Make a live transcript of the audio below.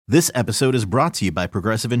This episode is brought to you by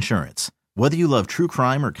Progressive Insurance. Whether you love true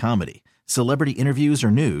crime or comedy, celebrity interviews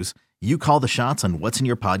or news, you call the shots on what's in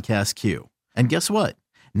your podcast queue. And guess what?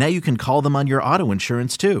 Now you can call them on your auto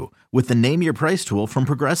insurance too with the Name Your Price tool from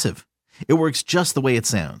Progressive. It works just the way it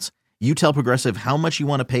sounds. You tell Progressive how much you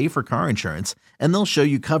want to pay for car insurance, and they'll show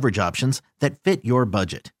you coverage options that fit your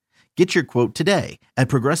budget. Get your quote today at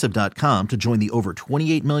Progressive.com to join the over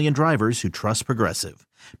 28 million drivers who trust Progressive.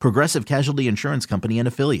 Progressive Casualty Insurance Company and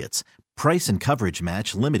Affiliates. Price and coverage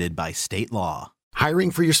match limited by state law. Hiring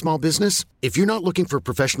for your small business? If you're not looking for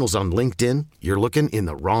professionals on LinkedIn, you're looking in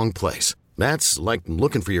the wrong place. That's like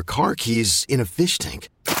looking for your car keys in a fish tank.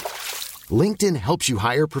 LinkedIn helps you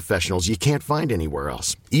hire professionals you can't find anywhere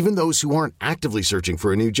else, even those who aren't actively searching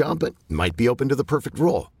for a new job but might be open to the perfect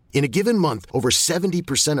role. In a given month, over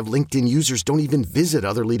 70% of LinkedIn users don't even visit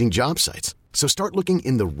other leading job sites. So start looking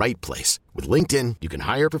in the right place. With LinkedIn, you can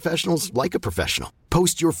hire professionals like a professional.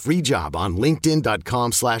 Post your free job on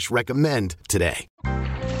linkedin.com/recommend today.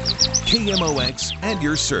 KMOX and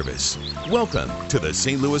your service. Welcome to the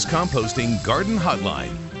St. Louis Composting Garden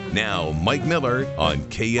Hotline. Now, Mike Miller on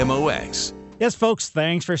KMOX. Yes, folks,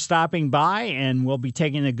 thanks for stopping by, and we'll be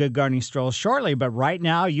taking a good gardening stroll shortly. But right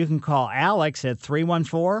now, you can call Alex at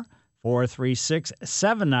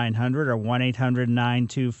 314-436-7900 or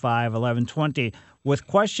 1-800-925-1120 with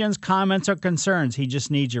questions, comments, or concerns. He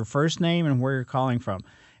just needs your first name and where you're calling from.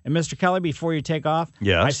 And Mr. Kelly, before you take off,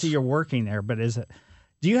 yes. I see you're working there, but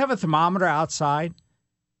do you have a thermometer outside?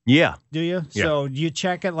 Yeah. Do you? Yeah. So do you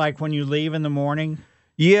check it like when you leave in the morning?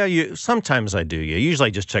 Yeah, sometimes I do. Yeah, usually I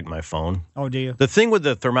just check my phone. Oh, do you? The thing with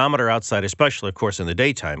the thermometer outside, especially, of course, in the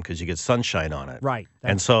daytime, because you get sunshine on it. Right.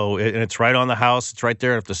 And so it's right on the house. It's right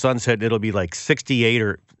there. If the sun's hitting, it'll be like 68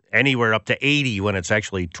 or anywhere up to 80 when it's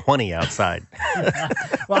actually 20 outside.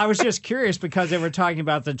 Well, I was just curious because they were talking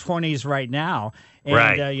about the 20s right now. And,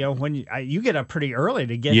 right. When you get up pretty early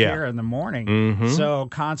to get here in the morning. Mm-hmm. So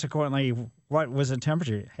consequently, what was the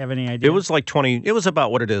temperature? Have any idea? It was like 20. It was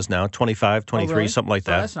about what it is now, 25, 23, really? something like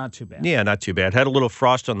that. So that's not too bad. Yeah, not too bad. Had a little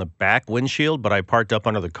frost on the back windshield, but I parked up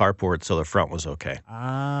under the carport, so the front was okay.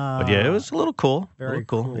 Ah. But yeah, it was a little cool. Very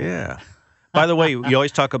cool. Yeah. By the way, you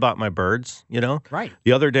always talk about my birds, you know? Right.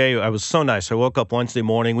 The other day, I was so nice. I woke up Wednesday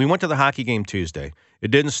morning. We went to the hockey game Tuesday.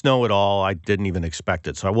 It didn't snow at all. I didn't even expect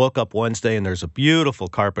it. So I woke up Wednesday, and there's a beautiful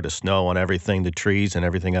carpet of snow on everything, the trees and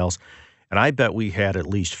everything else. And I bet we had at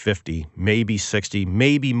least 50, maybe 60,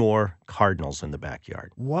 maybe more cardinals in the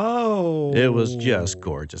backyard. Whoa. It was just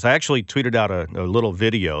gorgeous. I actually tweeted out a little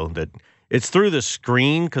video that it's through the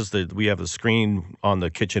screen because we have the screen on the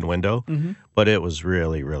kitchen window, but it was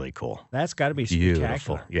really, really cool. That's got to be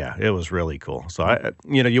Beautiful. spectacular. Yeah, it was really cool. So,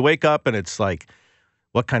 you wake up and it's like,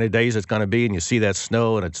 what kind of days it's going to be, and you see that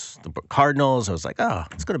snow, and it's the Cardinals. I was like,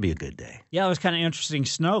 it's going to be a good day. Yeah, it was kind of interesting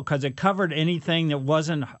snow because it covered anything that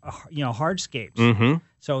wasn't, hardscapes. Mm-hmm.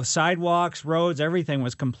 So sidewalks, roads, everything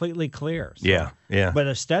was completely clear. So, Yeah. But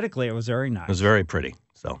aesthetically, it was very nice. It was very pretty.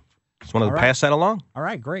 So, just wanted to right. pass that along. All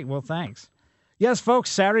right, great. Well, thanks. Yes, folks,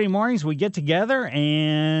 Saturday mornings we get together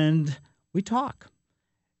and we talk.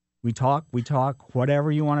 We talk,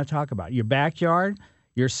 whatever you want to talk about. Your backyard,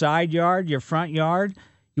 your side yard, your front yard.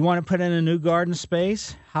 You want to put in a new garden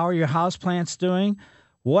space? How are your houseplants doing?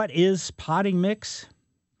 What is potting mix?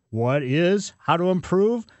 How to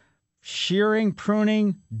improve? Shearing,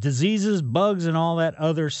 pruning, diseases, bugs, and all that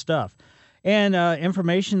other stuff. And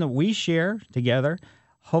information that we share together.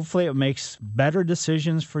 Hopefully it makes better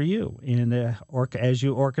decisions for you as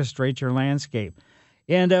you orchestrate your landscape.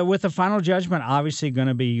 And with the final judgment, obviously going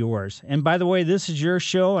to be yours. And by the way, this is your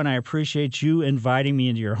show, and I appreciate you inviting me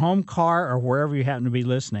into your home, car, or wherever you happen to be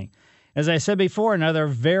listening. As I said before, another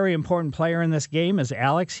very important player in this game is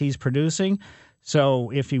Alex. He's producing. So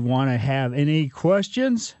if you want to have any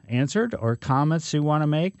questions answered or comments you want to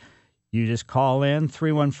make, you just call in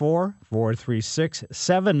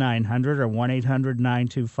 314-436-7900 or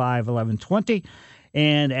 1-800-925-1120,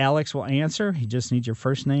 and Alex will answer. He just needs your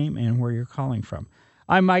first name and where you're calling from.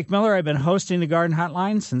 I'm Mike Miller. I've been hosting the Garden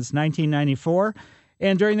Hotline since 1994,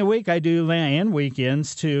 and during the week and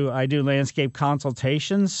weekends too, I do landscape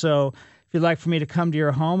consultations. So if you'd like for me to come to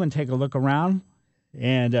your home and take a look around,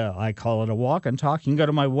 and I call it a walk and talk, you can go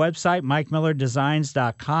to my website,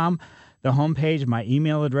 MikeMillerDesigns.com. The homepage, my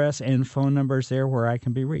email address, and phone numbers there where I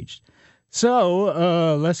can be reached.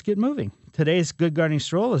 So let's get moving. Today's Good Gardening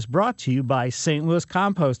Stroll is brought to you by St. Louis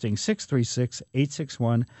Composting,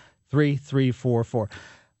 636-861-3344.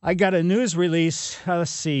 I got a news release,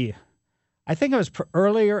 let's see, I think it was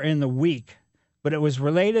earlier in the week, but it was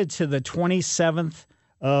related to the 27th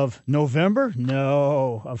of November?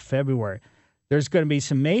 No, of February. there's going to be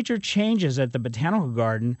some major changes at the Botanical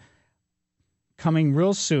Garden coming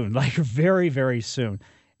real soon, like very, very soon.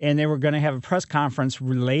 And they were going to have a press conference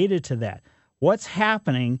related to that. What's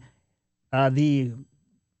happening, the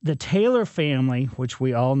Taylor family, which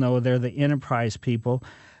we all know, they're the Enterprise people,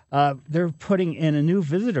 they're putting in a new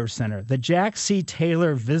visitor center, the Jack C.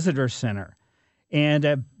 Taylor Visitor Center.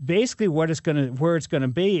 And basically where it's going to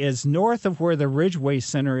be is north of where the Ridgeway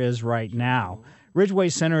Center is right now. Ridgeway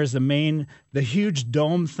Center is the huge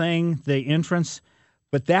dome thing, the entrance,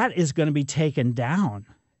 but that is going to be taken down,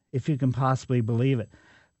 if you can possibly believe it.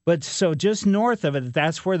 But so just north of it,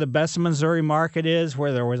 that's where the Best of Missouri Market is,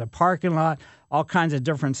 where there was a parking lot, all kinds of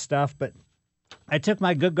different stuff. But I took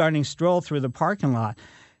my good gardening stroll through the parking lot,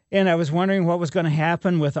 and I was wondering what was going to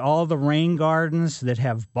happen with all the rain gardens that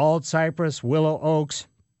have bald cypress, willow oaks,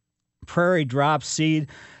 prairie drop seed,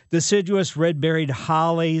 deciduous red-berried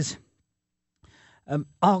hollies,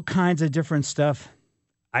 all kinds of different stuff.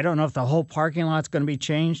 I don't know if the whole parking lot's going to be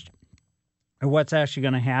changed or what's actually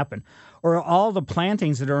going to happen, or all the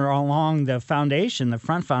plantings that are along the foundation, the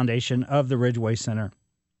front foundation of the Ridgeway Center,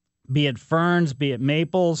 be it ferns, be it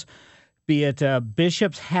maples, be it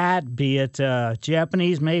bishop's hat, be it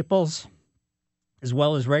Japanese maples, as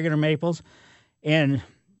well as regular maples. And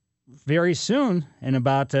very soon, in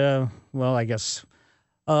about, I guess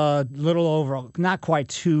a little over, not quite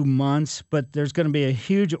 2 months, but there's going to be a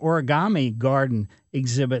huge origami garden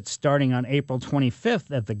exhibit starting on April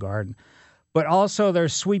 25th at the garden. But also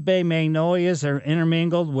there's Sweet Bay magnolias that are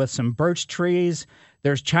intermingled with some birch trees.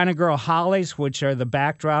 There's China Girl hollies, which are the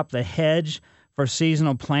backdrop, the hedge for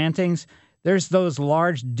seasonal plantings. There's those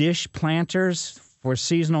large dish planters for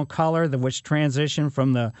seasonal color, which transition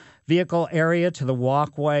from the vehicle area to the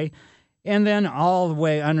walkway. And then all the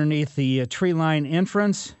way underneath the tree line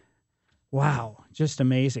entrance. Wow, just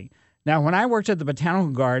amazing. Now, when I worked at the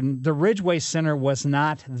Botanical Garden, the Ridgeway Center was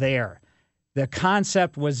not there. The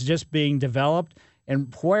concept was just being developed.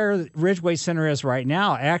 And where Ridgeway Center is right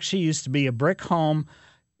now actually used to be a brick home.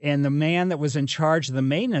 And the man that was in charge of the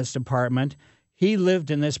maintenance department, he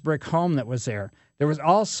lived in this brick home that was there. There was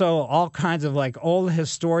also all kinds of like old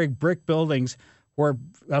historic brick buildings where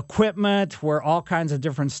equipment, where all kinds of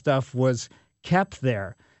different stuff was kept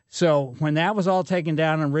there. So when that was all taken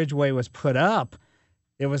down and Ridgeway was put up,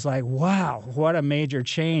 it was like, wow, what a major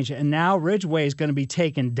change. And now Ridgeway is going to be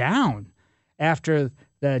taken down after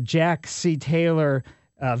the Jack C. Taylor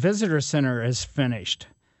Visitor Center is finished.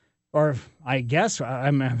 Or I guess,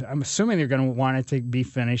 I'm assuming they're going to want it to be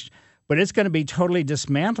finished, but it's going to be totally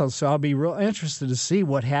dismantled. So I'll be real interested to see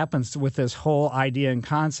what happens with this whole idea and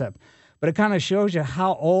concept. But it kind of shows you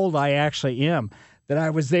how old I actually am, that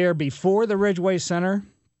I was there before the Ridgeway Center.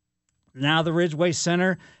 Now the Ridgeway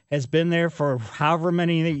Center has been there for however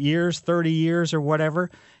many years, 30 years or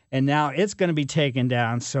whatever, and now it's going to be taken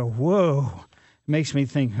down. So, whoa, it makes me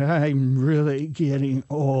think I'm really getting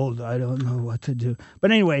old. I don't know what to do.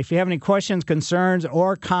 But anyway, if you have any questions, concerns,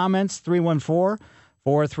 or comments,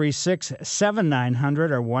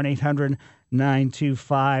 314-436-7900 or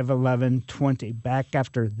 1-800-925-1120. Back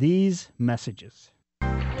after these messages.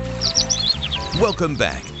 Welcome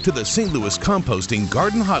back to the St. Louis Composting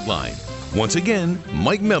Garden Hotline. Once again,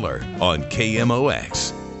 Mike Miller on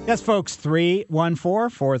KMOX. Yes, folks,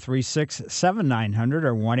 314-436-7900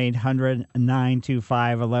 or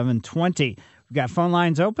 1-800-925-1120. We've got phone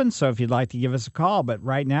lines open, so if you'd like to give us a call. But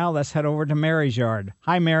right now, let's head over to Mary's yard.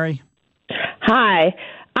 Hi, Mary. Hi.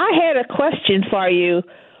 I had a question for you.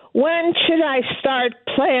 When should I start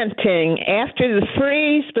planting? After the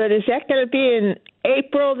freeze, but is that going to be in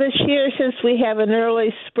April this year since we have an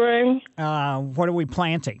early spring? What are we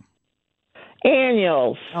planting?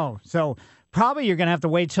 Annuals. Oh, so probably you're going to have to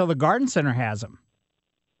wait till the garden center has them.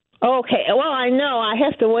 Okay. Well, I know I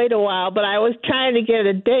have to wait a while, but I was trying to get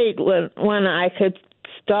a date when I could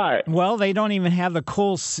start. Well, they don't even have the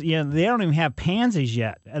cool, they don't even have pansies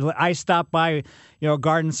yet. I stopped by, a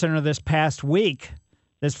garden center this past week.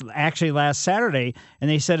 This actually last Saturday, and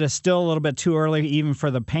they said it's still a little bit too early even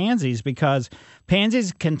for the pansies because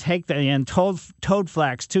pansies can take and toad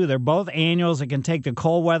flax too. They're both annuals. It can take the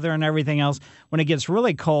cold weather and everything else. When it gets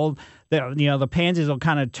really cold, the pansies will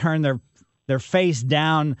kind of turn their face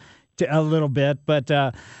down a little bit, but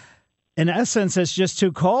in essence, it's just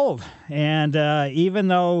too cold. And even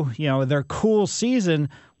though their cool season,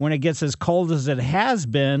 when it gets as cold as it has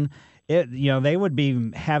been, they would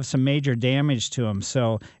have some major damage to them.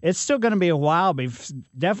 So it's still going to be a while,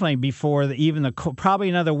 definitely before probably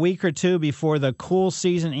another week or two before the cool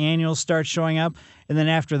season annuals start showing up. And then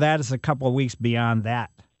after that, it's a couple of weeks beyond that.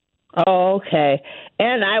 Oh, okay.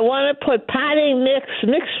 And I want to put potting mix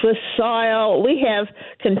mixed with soil. We have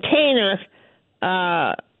container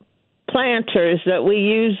planters that we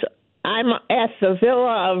use. I'm at the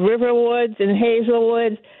Villa of Riverwoods in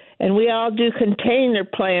Hazelwood, and we all do container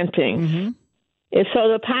plantings. Mm-hmm. And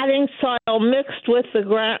so the potting soil mixed with the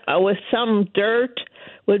ground with some dirt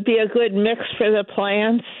would be a good mix for the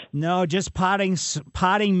plants. No, just potting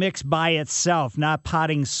mix by itself, not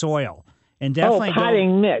potting soil. And definitely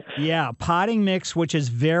potting mix. Yeah, potting mix, which is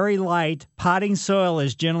very light. Potting soil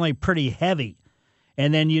is generally pretty heavy.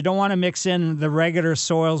 And then you don't want to mix in the regular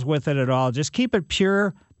soils with it at all. Just keep it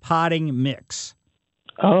pure potting mix.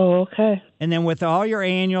 Oh, okay. And then with all your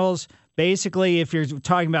annuals, basically, if you're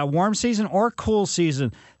talking about warm season or cool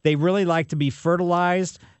season, they really like to be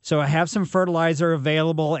fertilized. So have some fertilizer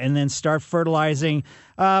available and then start fertilizing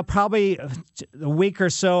probably a week or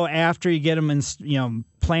so after you get them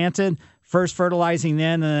planted. First fertilizing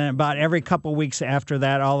then, and then about every couple of weeks after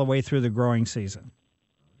that, all the way through the growing season.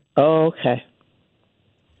 Oh, okay.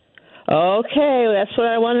 Okay, that's what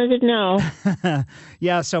I wanted to know.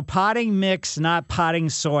 Yeah, so potting mix, not potting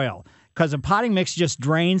soil. Because a potting mix just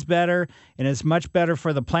drains better and it's much better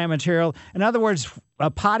for the plant material. In other words, a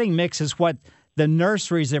potting mix is what the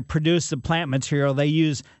nurseries that produce the plant material, they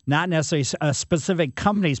use not necessarily a specific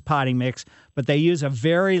company's potting mix, but they use a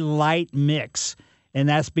very light mix. And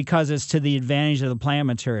that's because it's to the advantage of the plant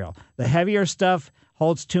material. The heavier stuff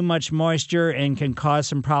holds too much moisture and can cause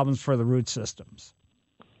some problems for the root systems.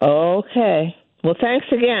 Okay. Well, thanks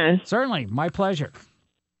again. Certainly. My pleasure.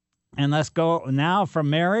 And let's go now from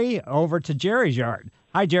Mary over to Jerry's yard.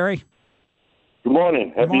 Hi, Jerry. Good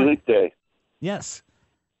morning. Happy Leap Day. Yes.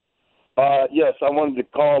 Yes, I wanted to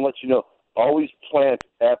call and let you know, always plant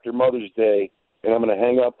after Mother's Day, and I'm going to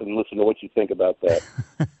hang up and listen to what you think about that.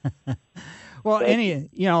 Well,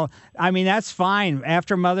 that's fine.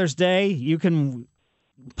 After Mother's Day, you can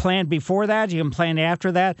plant before that. You can plant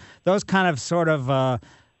after that. Those kind of sort of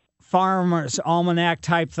farmer's almanac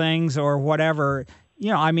type things or whatever.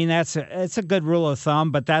 It's a good rule of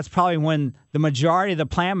thumb, but that's probably when the majority of the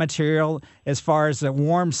plant material, as far as the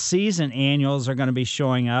warm season annuals, are going to be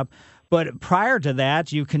showing up. But prior to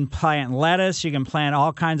that, you can plant lettuce. You can plant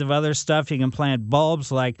all kinds of other stuff. You can plant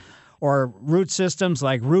bulbs or root systems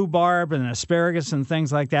like rhubarb and asparagus and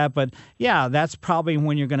things like that. But, yeah, that's probably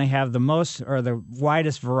when you're going to have the most or the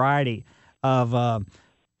widest variety of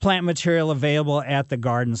plant material available at the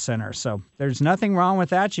garden center. So there's nothing wrong with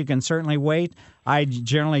that. You can certainly wait. I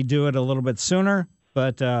generally do it a little bit sooner,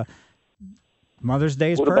 but Mother's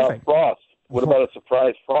Day is perfect. What about frost? What about a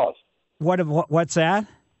surprise frost? What's that?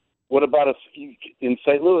 What about in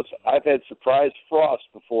St. Louis? I've had surprise frost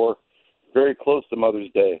before, very close to Mother's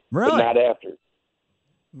Day, really? But not after.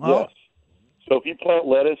 Well, yes. So if you plant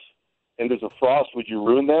lettuce and there's a frost, would you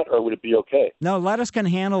ruin that, or would it be okay? No, lettuce can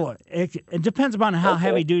handle it. It depends upon how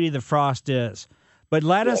heavy duty the frost is. But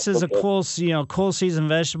lettuce is a cool season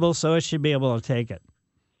vegetable, so it should be able to take it.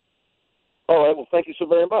 All right. Well, thank you so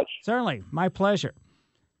very much. Certainly. My pleasure.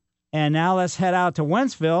 And now let's head out to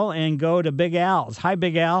Wentzville and go to Big Al's. Hi,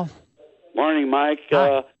 Big Al. Morning, Mike.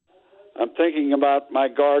 Hi. I'm thinking about my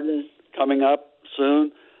garden coming up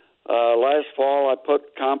soon. Last fall, I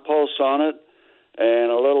put compost on it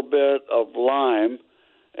and a little bit of lime.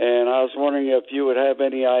 And I was wondering if you would have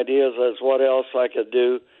any ideas as what else I could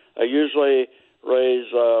do. I usually raise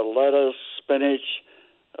lettuce, spinach,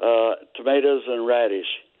 tomatoes, and radish.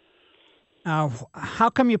 How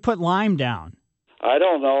come you put lime down? I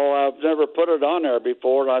don't know. I've never put it on there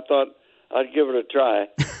before, and I thought I'd give it a try.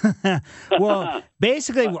 Well,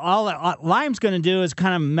 basically, all lime's going to do is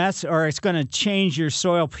kind of it's going to change your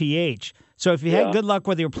soil pH. So if you had good luck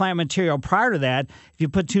with your plant material prior to that, if you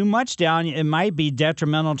put too much down, it might be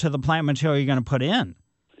detrimental to the plant material you're going to put in.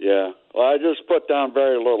 Yeah. Well, I just put down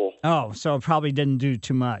very little. Oh, so it probably didn't do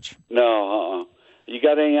too much. No, You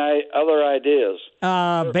got any other ideas?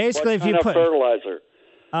 Basically, if you put fertilizer.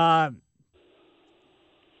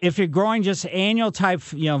 If you're growing just annual type,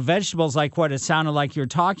 vegetables like what it sounded like you're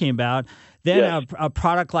talking about, then a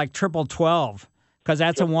product like Triple 12, because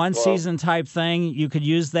that's a one-season type thing. You could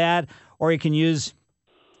use that, or you can use.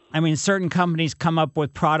 Certain companies come up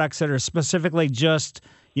with products that are specifically just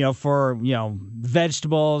for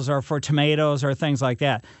vegetables or for tomatoes or things like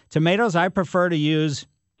that. Tomatoes, I prefer to use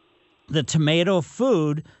the tomato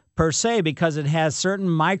food per se because it has certain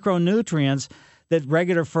micronutrients that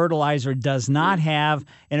regular fertilizer does not have,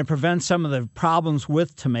 and it prevents some of the problems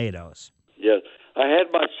with tomatoes. Yes. I had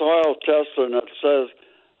my soil tested, and it says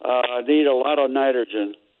I need a lot of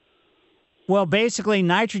nitrogen. Well, basically,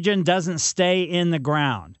 nitrogen doesn't stay in the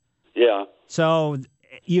ground. Yeah. So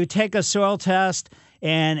you take a soil test,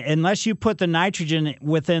 and unless you put the nitrogen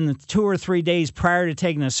within 2 or 3 days prior to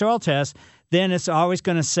taking the soil test, then it's always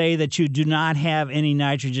going to say that you do not have any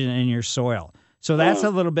nitrogen in your soil. So that's a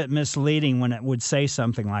little bit misleading when it would say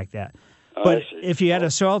something like that. But if you had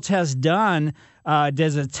a soil test done,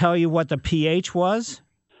 does it tell you what the pH was?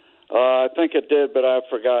 I think it did, but I've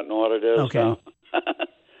forgotten what it is now.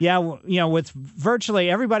 Yeah, with virtually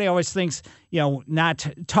everybody always thinks, not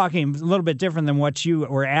talking a little bit different than what you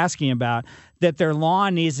were asking about, that their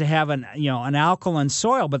lawn needs to have an alkaline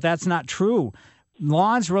soil, but that's not true.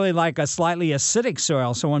 Lawn's really like a slightly acidic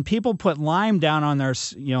soil. So when people put lime down on their,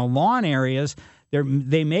 lawn areas,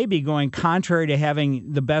 they may be going contrary to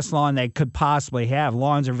having the best lawn they could possibly have.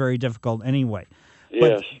 Lawns are very difficult anyway.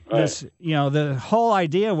 Yes, but this, the whole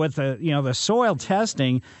idea with the soil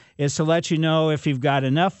testing is to let you know if you've got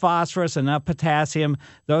enough phosphorus, enough potassium,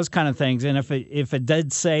 those kind of things. And if it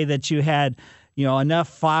did say that you had, enough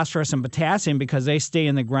phosphorus and potassium because they stay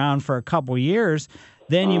in the ground for a couple years,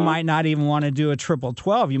 then you might not even want to do a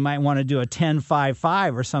 12-12. You might want to do a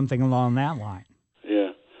 10-5-5 or something along that line. Yeah.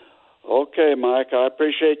 Okay, Mike. I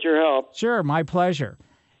appreciate your help. Sure, my pleasure.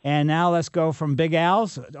 And now let's go from Big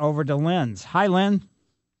Al's over to Lynn's. Hi, Lynn.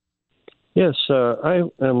 Yes, I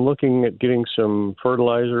am looking at getting some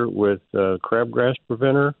fertilizer with crabgrass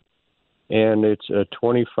preventer, and it's a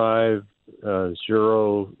 25-0-10 or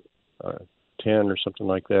something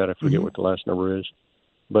like that. I forget what the last number is.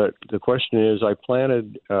 But the question is, I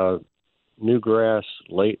planted new grass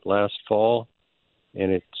late last fall,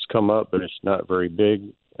 and it's come up, but it's not very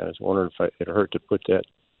big. I was wondering if it hurt to put that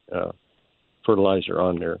fertilizer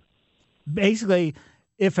on there. Basically,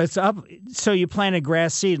 if it's up, so you planted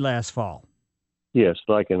grass seed last fall? Yes,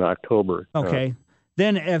 like in October. Okay.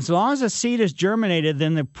 Then as long as the seed is germinated,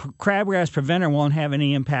 then the crabgrass preventer won't have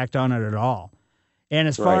any impact on it at all. And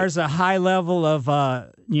as far as the high level of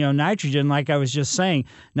nitrogen, like I was just saying,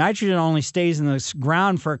 nitrogen only stays in the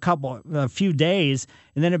ground for a few days,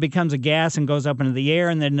 and then it becomes a gas and goes up into the air,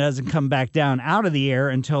 and then doesn't come back down out of the air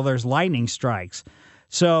until there's lightning strikes.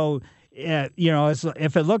 So,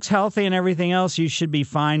 if it looks healthy and everything else, you should be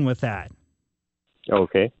fine with that.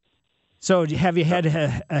 Okay. So, have you had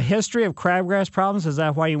a history of crabgrass problems? Is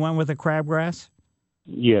that why you went with the crabgrass?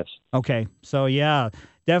 Yes. Okay. So, yeah.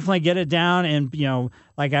 Definitely get it down, and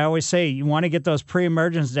like I always say, you want to get those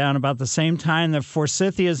pre-emergence down about the same time the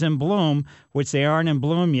forsythia is in bloom, which they aren't in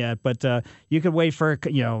bloom yet. But you could wait for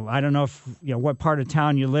I don't know if what part of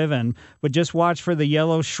town you live in, but just watch for the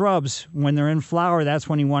yellow shrubs when they're in flower. That's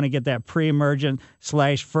when you want to get that pre-emergent /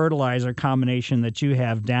 fertilizer combination that you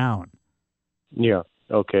have down. Yeah.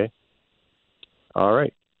 Okay. All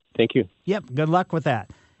right. Thank you. Yep. Good luck with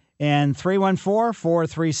that. And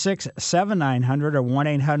 314-436-7900 or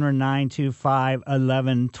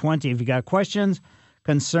 1-800-925-1120 if you got questions,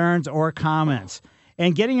 concerns, or comments.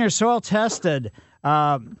 And getting your soil tested,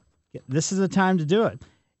 this is the time to do it.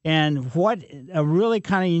 And what a really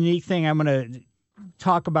kind of unique thing, I'm going to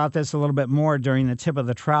talk about this a little bit more during the tip of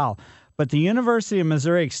the trowel, but the University of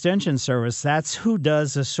Missouri Extension Service, that's who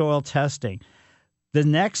does the soil testing. The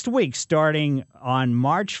next week, starting on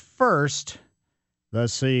March 1st,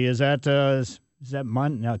 let's see, is that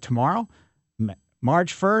Monday? No, tomorrow?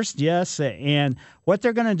 March 1st, yes. And what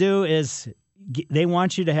they're going to do is they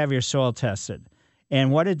want you to have your soil tested. And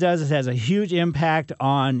what it does is it has a huge impact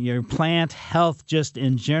on your plant health just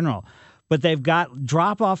in general. But they've got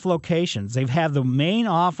drop-off locations. They've had the main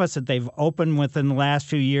office that they've opened within the last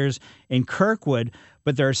few years in Kirkwood,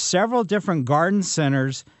 but there are several different garden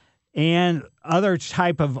centers and other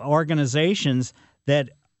type of organizations that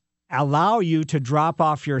allow you to drop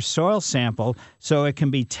off your soil sample so it can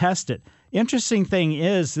be tested. Interesting thing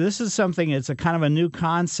is, this is something, it's a kind of a new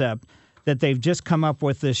concept that they've just come up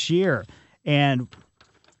with this year. And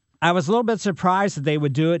I was a little bit surprised that they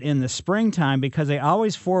would do it in the springtime because they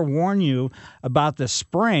always forewarn you about the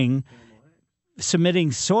spring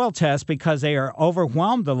submitting soil tests because they are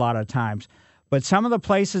overwhelmed a lot of times. But some of the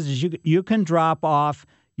places you can drop off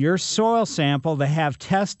your soil sample to have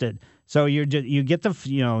tested. So you get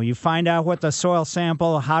you find out what the soil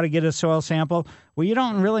sample, how to get a soil sample. Well, you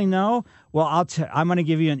don't really know. Well, I'm going to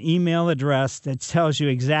give you an email address that tells you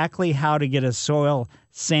exactly how to get a soil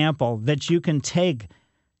sample that you can take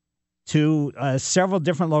to several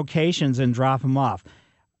different locations and drop them off.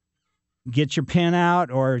 Get your pen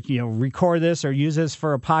out, or record this or use this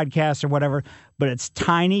for a podcast or whatever. But it's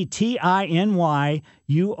tiny TINYURL.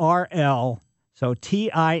 So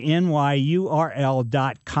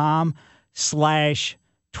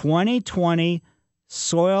TINYURL.com/2020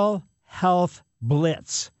 Soil Health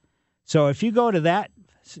Blitz. So if you go to that,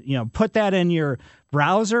 put that in your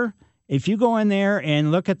browser. If you go in there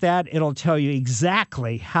and look at that, it'll tell you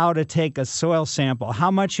exactly how to take a soil sample, how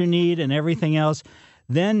much you need and everything else.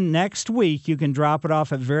 Then next week, you can drop it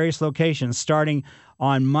off at various locations starting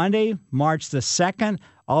on Monday, March the 2nd,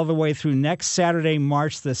 all the way through next Saturday,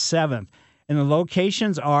 March the 7th. And the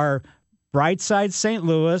locations are Brightside, St.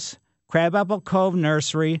 Louis, Crabapple Cove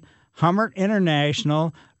Nursery, Hummert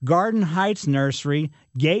International, Garden Heights Nursery,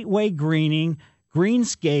 Gateway Greening,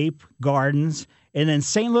 Greenscape Gardens, and then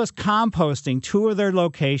St. Louis Composting, 2 of their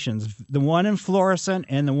locations, the one in Florissant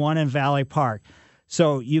and the one in Valley Park.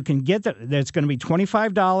 So you can get that's going to be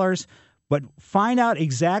 $25, but find out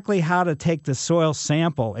exactly how to take the soil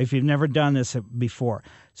sample if you've never done this before.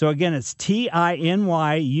 So again, it's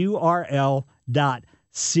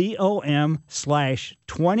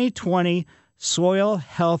tinyurl.com/2020 Soil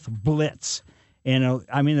Health Blitz. And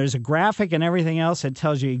I mean, there's a graphic and everything else that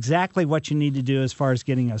tells you exactly what you need to do as far as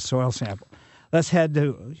getting a soil sample. Let's head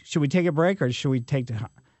to, should we take a break or should we take the,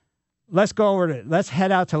 let's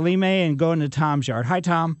head out to Lee May and go into Tom's yard. Hi,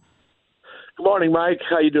 Tom. Good morning, Mike.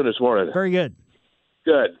 How you doing this morning? Very good.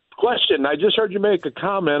 Good. Question. I just heard you make a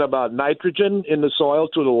comment about nitrogen in the soil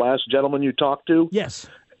to the last gentleman you talked to. Yes.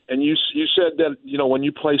 And you said that, when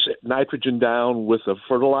you place nitrogen down with a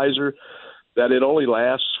fertilizer, that it only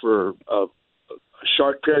lasts for a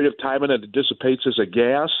short period of time and it dissipates as a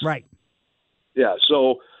gas. Right. Yeah.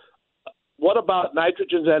 So what about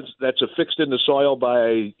nitrogen that's affixed in the soil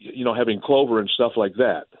by, having clover and stuff like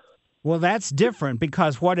that? Well, that's different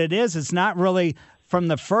because what it is, it's not really from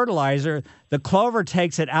the fertilizer. The clover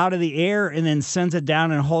takes it out of the air and then sends it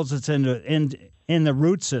down and holds it in the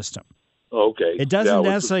root system. Okay. It doesn't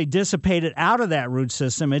necessarily dissipate it out of that root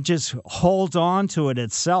system. It just holds on to it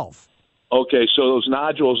itself. Okay, so those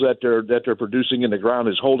nodules that they're producing in the ground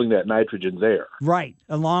is holding that nitrogen there. Right,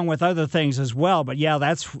 along with other things as well. But yeah,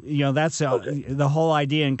 that's the whole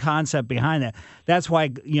idea and concept behind that. That's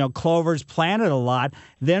why clover's planted a lot.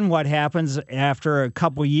 Then what happens after a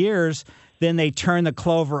couple years? Then they turn the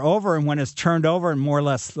clover over, and when it's turned over and more or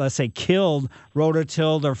less, let's say, killed,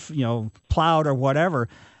 rototilled, or plowed or whatever,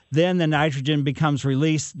 then the nitrogen becomes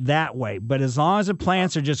released that way. But as long as the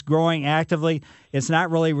plants are just growing actively, it's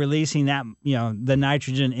not really releasing that, the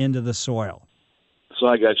nitrogen into the soil. So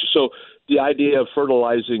I got you. So the idea of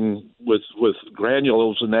fertilizing with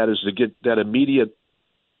granules and that is to get that immediate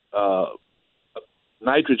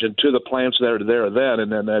nitrogen to the plants that are there then,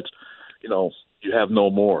 and then that's, you have no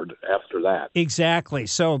more after that. Exactly.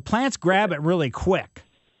 So plants grab it really quick.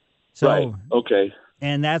 So, right. Okay.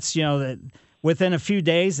 And that's, that within a few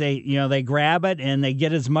days, they grab it and they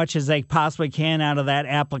get as much as they possibly can out of that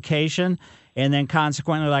application, and then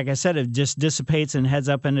consequently, like I said, it just dissipates and heads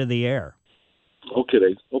up into the air.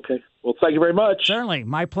 Okay. Well, thank you very much. Certainly,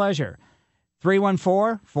 my pleasure.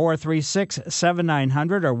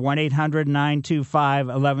 314-436-7900 or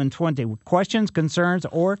 1-800-925-1120. Questions, concerns,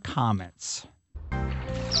 or comments?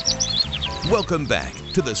 Welcome back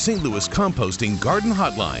to the St. Louis Composting Garden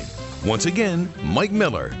Hotline. Once again, Mike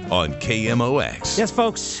Miller on KMOX. Yes,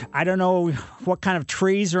 folks, I don't know what kind of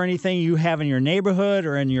trees or anything you have in your neighborhood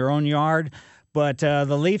or in your own yard, but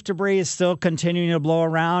the leaf debris is still continuing to blow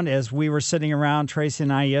around. As we were sitting around, Tracy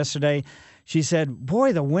and I, yesterday, she said,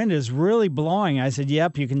 boy, the wind is really blowing. I said,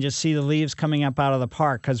 yep, you can just see the leaves coming up out of the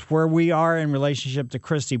park, because where we are in relationship to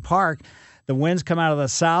Christie Park, the winds come out of the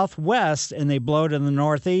southwest and they blow to the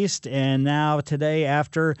northeast. And now today,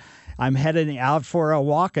 after I'm heading out for a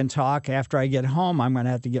walk and talk after I get home, I'm going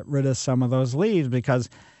to have to get rid of some of those leaves because,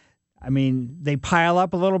 they pile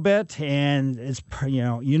up a little bit, and it's,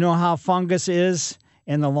 you know how fungus is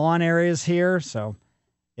in the lawn areas here. So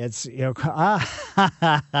it's,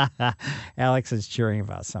 Alex is cheering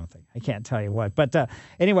about something. I can't tell you what. But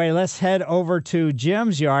anyway, let's head over to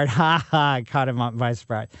Jim's yard. I caught him by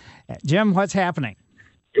surprise. Jim, what's happening?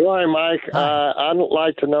 Good morning, Mike. I'd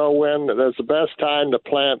like to know when is the best time to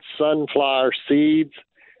plant sunflower seeds,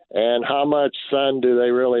 and how much sun do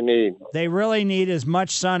they really need? They really need as much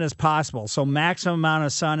sun as possible. So maximum amount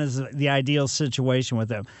of sun is the ideal situation with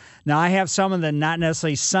them. Now, I have some of the not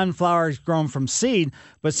necessarily sunflowers grown from seed,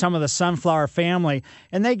 but some of the sunflower family,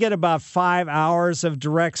 and they get about 5 hours of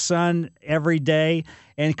direct sun every day.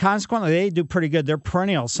 And consequently, they do pretty good. They're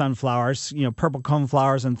perennial sunflowers, purple cone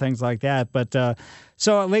flowers and things like that. But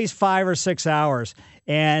so at least 5 or 6 hours.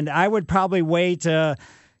 And I would probably wait,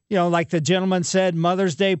 like the gentleman said,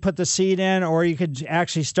 Mother's Day, put the seed in, or you could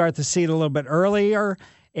actually start the seed a little bit earlier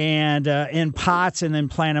and in pots and then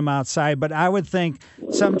plant them outside. But I would think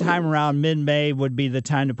sometime around mid-May would be the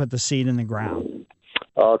time to put the seed in the ground.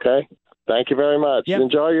 Okay. Thank you very much. Yep.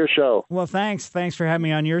 Enjoy your show. Well, thanks. Thanks for having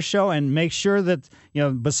me on your show. And make sure that,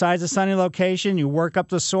 besides the sunny location, you work up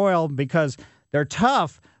the soil because they're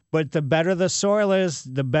tough, but the better the soil is,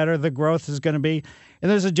 the better the growth is going to be.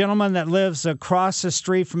 And there's a gentleman that lives across the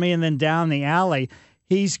street from me and then down the alley.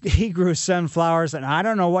 He grew sunflowers, and I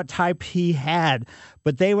don't know what type he had,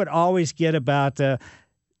 but they would always get about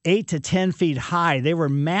 8 to 10 feet high. They were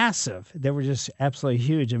massive. They were just absolutely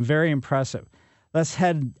huge and very impressive. Let's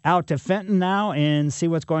head out to Fenton now and see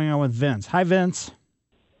what's going on with Vince. Hi, Vince.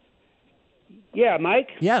 Yeah, Mike?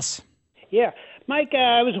 Yes. Yeah. Mike,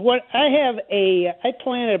 I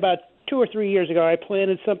planted about 2 or 3 years ago, I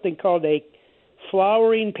planted something called a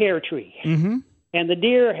flowering pear tree. Mm-hmm. And the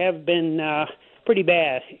deer have been pretty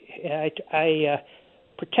bad. I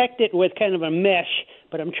protect it with kind of a mesh,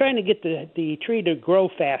 but I'm trying to get the tree to grow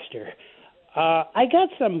faster. I got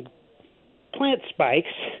some plant spikes,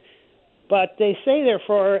 but they say they're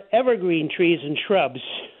for evergreen trees and shrubs.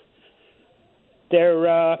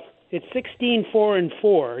 It's 16, 4, and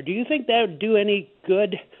 4. Do you think that would do any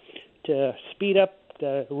good to speed up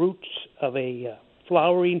the roots of a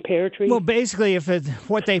flowering pear tree? Well, basically,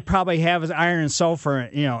 what they probably have is iron and sulfur,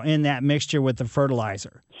 in that mixture with the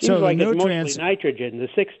fertilizer. Seems like the it's nutrients, mostly nitrogen, the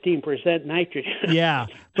 16% nitrogen. Yeah,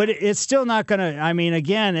 but it's still not going to. I mean,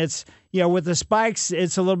 again, it's with the spikes,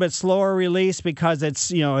 it's a little bit slower release because it's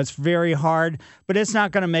it's very hard, but it's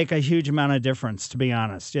not going to make a huge amount of difference, to be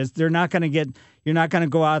honest. You're not going to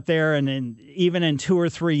go out there and even in 2 or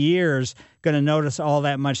 3 years going to notice all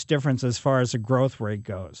that much difference as far as the growth rate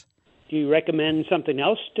goes. Do you recommend something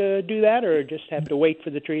else to do that, or just have to wait for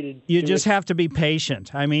the tree to You just have to be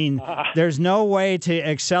patient. I mean, there's no way to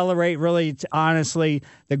accelerate, really, honestly,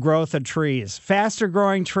 the growth of trees. Faster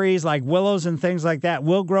growing trees like willows and things like that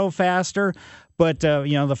will grow faster, but,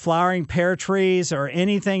 the flowering pear trees or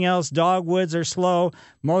anything else, dogwoods are slow.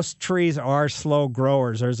 Most trees are slow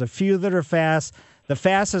growers. There's a few that are fast. The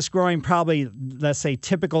fastest growing, probably, let's say,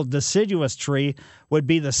 typical deciduous tree would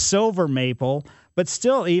be the silver maple. But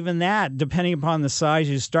still, even that, depending upon the size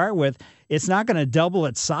you start with, it's not going to double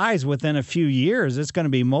its size within a few years. It's going to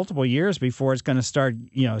be multiple years before it's going to start,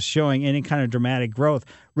 showing any kind of dramatic growth,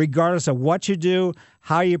 regardless of what you do,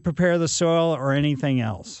 how you prepare the soil, or anything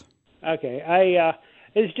else. Okay.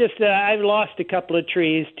 It's just I've lost a couple of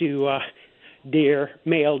trees to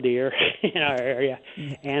male deer in our area,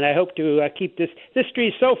 and I hope to keep this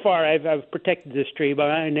tree. So far, I've protected this tree, but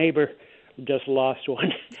my neighbor just lost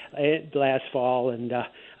one last fall, and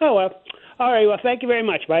all right. Well, thank you very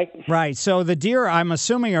much, Mike. Right. So the deer, I'm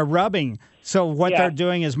assuming, are rubbing. So what they're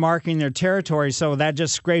doing is marking their territory. So that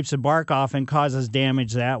just scrapes the bark off and causes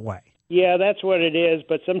damage that way. Yeah, that's what it is.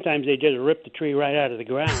 But sometimes they just rip the tree right out of the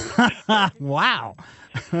ground. Wow.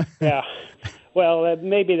 Yeah. Well,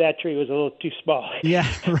 maybe that tree was a little too small. Yeah,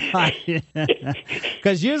 right.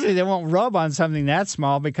 Because usually they won't rub on something that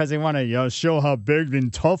small because they want to show how big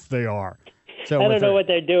and tough they are. So I don't know what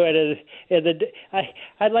they're doing.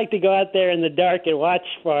 I'd like to go out there in the dark and watch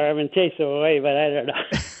for them and chase them away, but I don't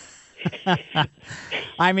know.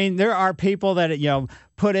 I mean, there are people that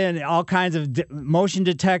put in all kinds of motion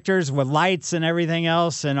detectors with lights and everything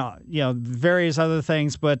else, and various other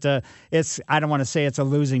things. But I don't want to say it's a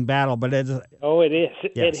losing battle, but it's. Oh, it is.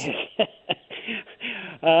 Yes. It is.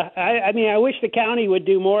 I wish the county would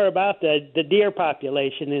do more about the deer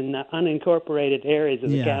population in the unincorporated areas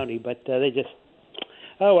of the county, but they just.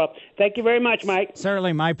 Oh well, thank you very much, Mike.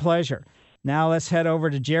 Certainly, my pleasure. Now let's head over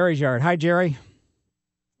to Jerry's yard. Hi, Jerry.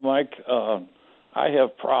 Mike, I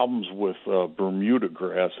have problems with Bermuda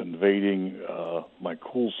grass invading my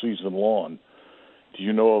cool season lawn. Do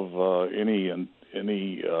you know of any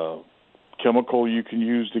chemical you can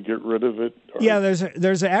use to get rid of it? Yeah,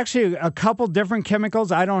 there's actually a couple different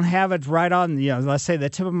chemicals. I don't have it right on, let's say the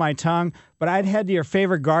tip of my tongue, but I'd head to your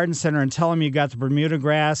favorite garden center and tell them you got the Bermuda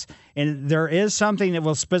grass, and there is something that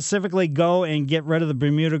will specifically go and get rid of the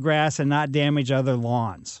Bermuda grass and not damage other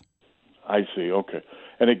lawns. I see, okay.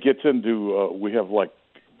 And it gets into, we have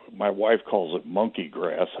my wife calls it monkey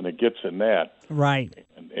grass, and it gets in that. Right.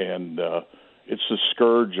 And it's the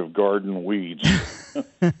scourge of garden weeds.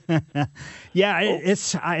 Yeah,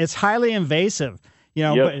 it's highly invasive.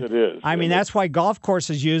 Yes, but, it is. I mean, that's why golf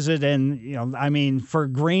courses use it, and for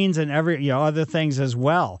greens and other things as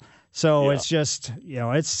well. So it's just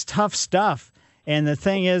it's tough stuff. And the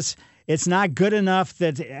thing is, it's not good enough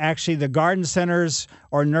that actually the garden centers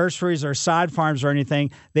or nurseries or sod farms or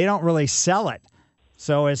anything, they don't really sell it.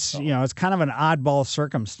 So it's it's kind of an oddball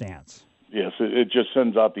circumstance. Yes, it just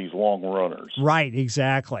sends out these long runners. Right,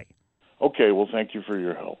 exactly. Okay, well, thank you for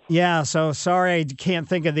your help. Yeah, so sorry I can't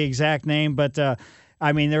think of the exact name, but there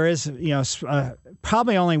is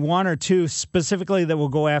probably only one or two specifically that will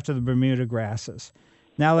go after the Bermuda grasses.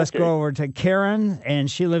 Now let's go over to Karen,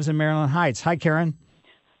 and she lives in Maryland Heights. Hi, Karen.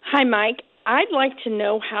 Hi, Mike. I'd like to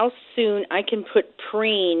know how soon I can put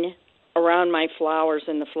preen around my flowers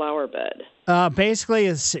in the flower bed. Basically,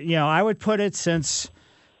 it's, I would put it since,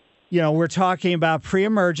 we're talking about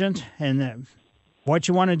pre-emergent, and what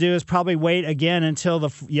you want to do is probably wait again until the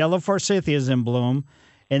yellow forsythia is in bloom,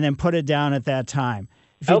 and then put it down at that time.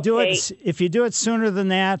 If you do it sooner than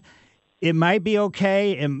that, it might be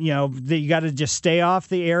okay, and you got to just stay off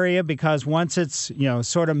the area, because once it's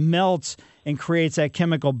sort of melts and creates that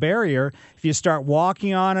chemical barrier, if you start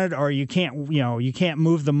walking on it, or you can't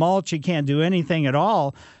move the mulch, you can't do anything at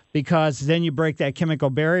all, because then you break that chemical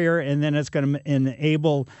barrier, and then it's going to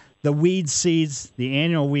enable the weed seeds, the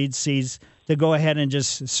annual weed seeds, to go ahead and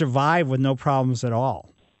just survive with no problems at all.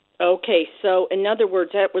 Okay, so in other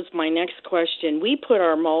words, that was my next question. We put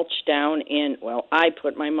our mulch down I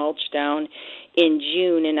put my mulch down in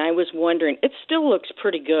June, and I was wondering, it still looks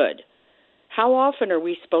pretty good. How often are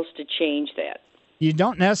we supposed to change that? You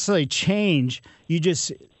don't necessarily change. You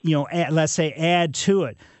just, let's say add to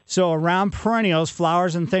it. So around perennials,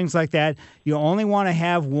 flowers and things like that, you only want to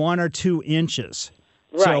have 1 or 2 inches.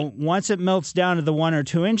 Right. So once it melts down to the 1 or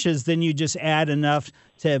 2 inches, then you just add enough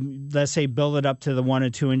to, let's say, build it up to the 1 or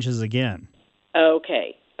 2 inches again.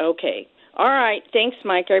 Okay. All right. Thanks,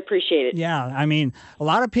 Mike. I appreciate it. Yeah. I mean, a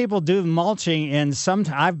lot of people do mulching, and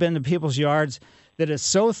I've been to people's yards that it's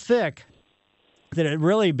so thick that it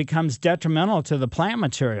really becomes detrimental to the plant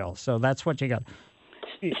material. So that's what you got.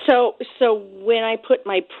 So when I put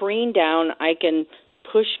my preen down, I can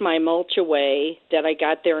push my mulch away that I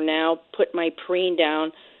got there now, put my preen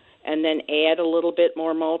down, and then add a little bit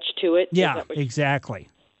more mulch to it? Yeah, exactly.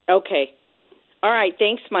 Okay. All right.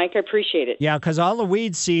 Thanks, Mike. I appreciate it. Yeah, because all the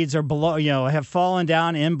weed seeds are below, have fallen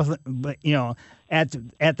down in, at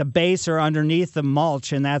the base or underneath the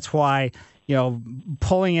mulch, and that's why,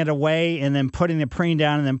 pulling it away and then putting the preen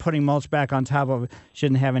down and then putting mulch back on top of it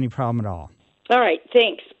shouldn't have any problem at all. All right.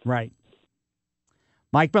 Thanks. Right.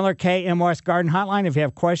 Mike Miller, KMOX Garden Hotline. If you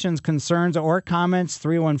have questions, concerns, or comments,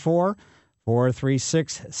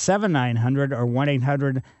 314-436-7900 or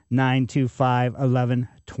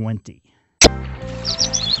 1-800-925-1120.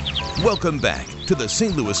 Welcome back to the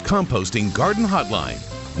St. Louis Composting Garden Hotline.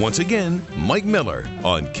 Once again, Mike Miller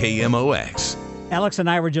on KMOX. Alex and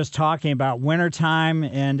I were just talking about wintertime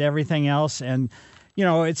and everything else, and,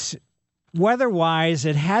 it's weather-wise,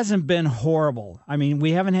 it hasn't been horrible. I mean,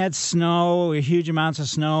 we haven't had snow, huge amounts of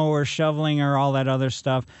snow or shoveling or all that other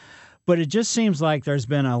stuff, but it just seems like there's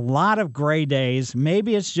been a lot of gray days.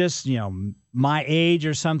 Maybe it's just, my age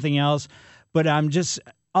or something else, but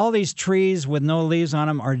all these trees with no leaves on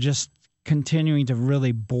them are just continuing to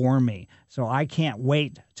really bore me. So I can't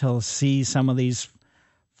wait till see some of these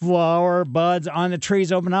flower buds on the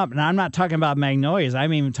trees open up. And I'm not talking about magnolias.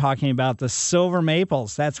 I'm even talking about the silver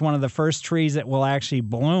maples. That's one of the first trees that will actually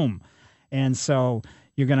bloom. And so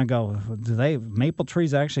you're going to go, maple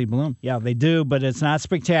trees actually bloom? Yeah, they do, but it's not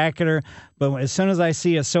spectacular. But as soon as I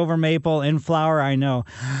see a silver maple in flower, I know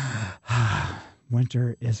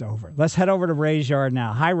winter is over. Let's head over to Ray's yard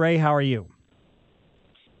now. Hi, Ray. How are you?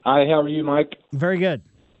 Hi, how are you, Mike? Very good.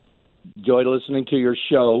 Enjoyed listening to your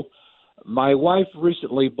show. My wife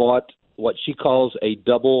recently bought what she calls a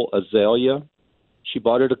double azalea. She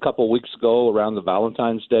bought it a couple weeks ago around the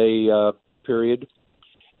Valentine's Day period,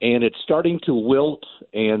 and it's starting to wilt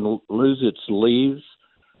and lose its leaves.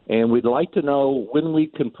 And we'd like to know when we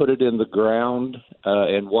can put it in the ground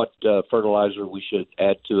and what fertilizer we should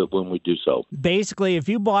add to it when we do so. Basically, if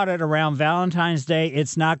you bought it around Valentine's Day,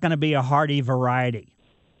 it's not going to be a hardy variety.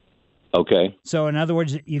 Okay. So, in other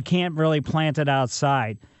words, you can't really plant it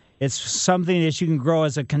outside. It's something that you can grow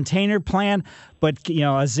as a container plant, but,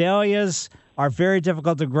 azaleas are very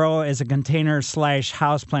difficult to grow as a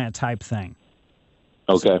container/house plant type thing.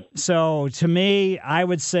 Okay. So to me, I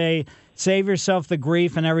would say save yourself the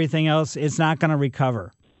grief and everything else. It's not going to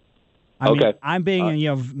recover. I mean, I'm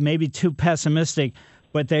being, maybe too pessimistic,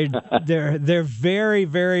 but they're very,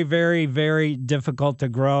 very, very, very difficult to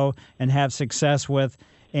grow and have success with.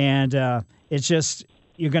 And it's just,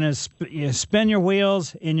 you're going to spin your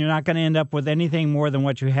wheels, and you're not going to end up with anything more than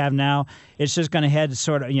what you have now. It's just going to head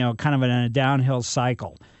sort of, kind of in a downhill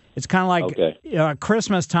cycle. It's kind of like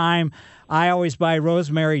Christmas time. I always buy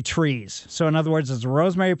rosemary trees. So in other words, it's a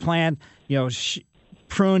rosemary plant,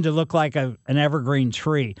 pruned to look like an evergreen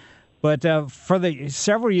tree. But for the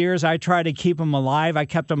several years, I tried to keep them alive. I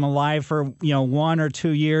kept them alive for 1 or 2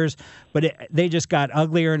 years, but they just got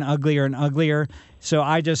uglier and uglier and uglier. So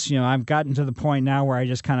I just I've gotten to the point now where I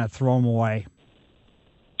just kind of throw them away.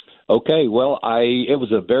 Okay, well, it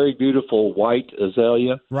was a very beautiful white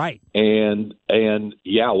azalea, right? And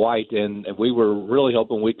white, and we were really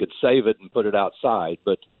hoping we could save it and put it outside,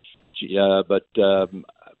 but but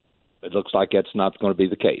it looks like that's not going to be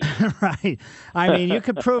the case. Right. I mean, you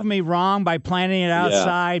could prove me wrong by planting it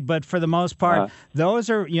outside, but for the most part, those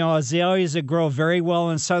are, azaleas that grow very well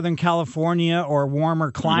in Southern California or warmer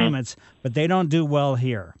climates, but they don't do well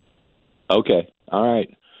here. Okay. All right.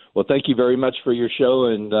 Well, thank you very much for your show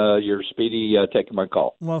and your speedy taking my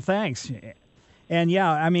call. Well, thanks. And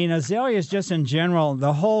azaleas just in general,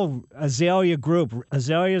 the whole azalea group,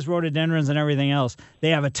 azaleas, rhododendrons, and everything else, they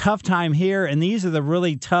have a tough time here, and these are the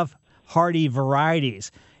really tough, hardy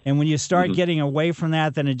varieties. And when you start getting away from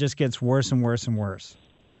that, then it just gets worse and worse and worse.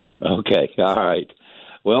 Okay. All right.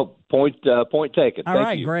 Well, point taken. All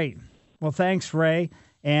right, great. Well, thanks, Ray.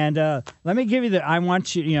 And let me give you I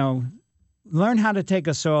want you, learn how to take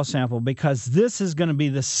a soil sample, because this is going to be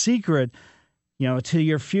the secret, to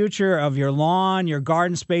your future of your lawn, your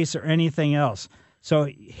garden space, or anything else. So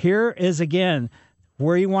here is, again,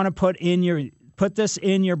 where you want to put this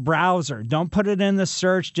in your browser. Don't put it in the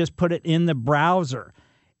search, just put it in the browser.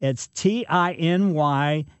 It's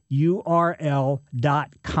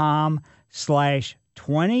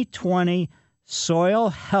tinyurl.com/2020 Soil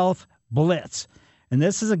Health Blitz. And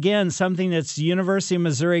this is, again, something that's the University of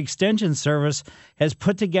Missouri Extension Service has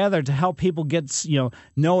put together to help people get,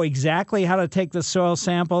 know exactly how to take the soil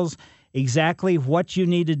samples, exactly what you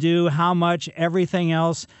need to do, how much, everything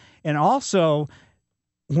else. And also,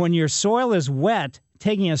 when your soil is wet,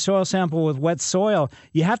 taking a soil sample with wet soil,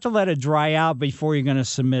 you have to let it dry out before you're going to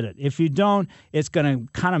submit it. If you don't, it's going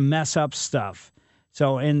to kind of mess up stuff.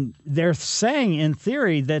 So, and they're saying in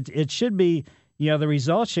theory that it should be, the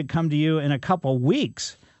results should come to you in a couple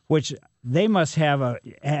weeks, which they must have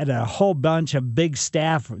had a whole bunch of big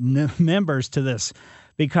staff members to this,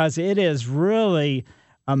 because it is really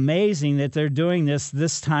amazing that they're doing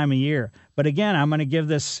this time of year. But again, I'm going to give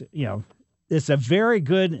this, it's a very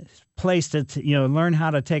good place to learn how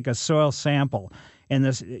to take a soil sample. And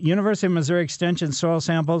this University of Missouri Extension soil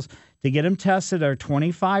samples, to get them tested, are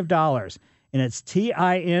 $25. And it's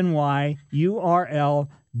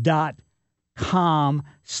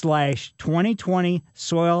tinyurl.com/2020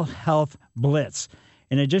 Soil Health Blitz.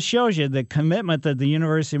 And it just shows you the commitment that the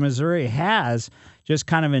University of Missouri has, just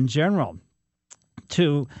kind of in general,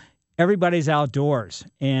 to everybody's outdoors.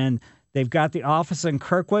 And they've got the office in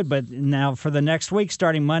Kirkwood, but now for the next week,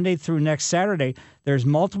 starting Monday through next Saturday, there's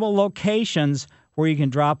multiple locations where you can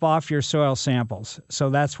drop off your soil samples. So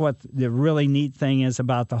that's what the really neat thing is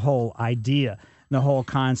about the whole idea, the whole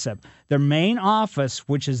concept. Their main office,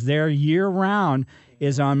 which is there year-round,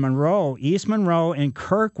 is on Monroe, East Monroe in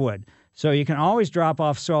Kirkwood. So you can always drop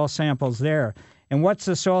off soil samples there. And what's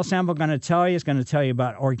the soil sample going to tell you? It's going to tell you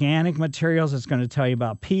about organic materials. It's going to tell you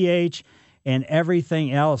about pH and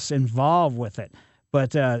everything else involved with it.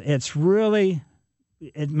 But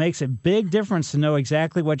it makes a big difference to know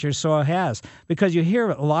exactly what your soil has, because you hear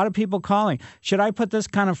a lot of people calling, should I put this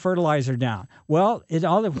kind of fertilizer down? Well,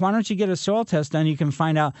 why don't you get a soil test done? You can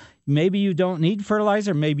find out maybe you don't need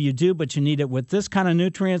fertilizer, maybe you do, but you need it with this kind of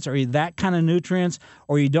nutrients or that kind of nutrients,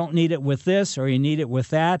 or you don't need it with this or you need it with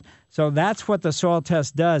that. So that's what the soil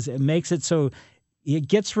test does. It makes it so it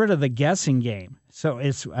gets rid of the guessing game. So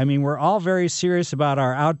we're all very serious about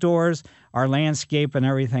our outdoors, our landscape, and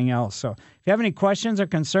everything else. So if you have any questions or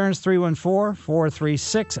concerns,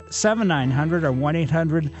 314-436-7900 or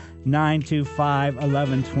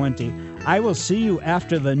 1-800-925-1120. I will see you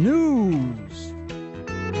after the news.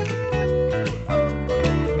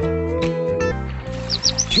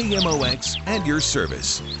 KMOX at your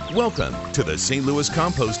service. Welcome to the St. Louis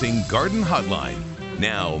Composting Garden Hotline.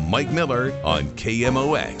 Now, Mike Miller on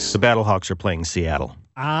KMOX. The Battlehawks are playing Seattle.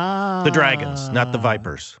 The Dragons, not the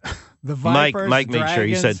Vipers. The Vipers, Mike made Dragons, sure.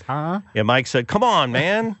 He said, Yeah, Mike said, come on,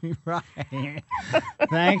 man. Right.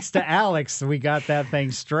 Thanks to Alex, we got that thing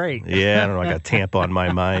straight. Yeah, I don't know. I got Tampa on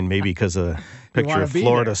my mind, maybe because of the picture of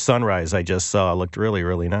Florida sunrise I just saw. It looked really,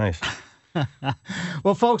 really nice.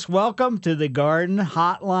 Well, folks, welcome to the Garden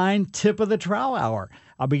Hotline Tip of the Trowel Hour.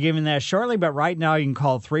 I'll be giving that shortly, but right now you can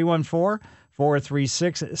call 314-436-7900 or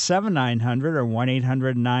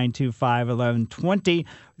 1-800-925-1120.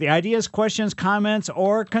 The ideas, questions, comments,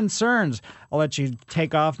 or concerns. I'll let you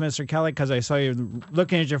take off, Mr. Kelly, because I saw you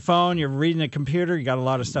looking at your phone. You're reading the computer. You got a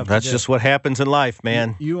lot of stuff That's to do. just what happens in life,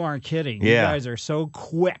 man. You aren't kidding. Yeah. You guys are so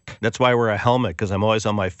quick. That's why I wear a helmet, because I'm always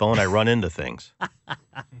on my phone. I run into things.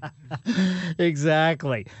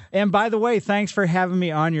 Exactly. And by the way, thanks for having me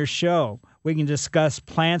on your show. We can discuss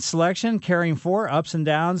plant selection, caring for, ups and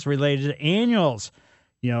downs related to annuals.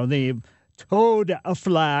 The toad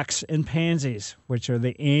flax and pansies, which are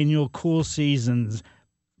the annual cool seasons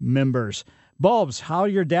members. Bulbs, how are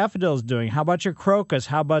your daffodils doing? How about your crocus?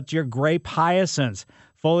 How about your grape hyacinths?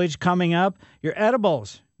 foliage coming up, your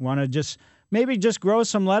edibles. Want to just grow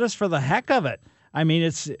some lettuce for the heck of it. I mean,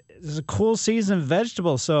 it's a cool season of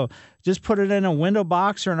vegetables, so just put it in a window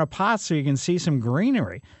box or in a pot so you can see some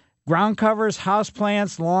greenery. Ground covers,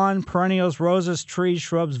 houseplants, lawn, perennials, roses, trees,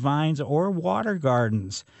 shrubs, vines, or water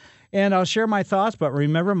gardens. And I'll share my thoughts, but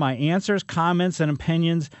remember, my answers, comments, and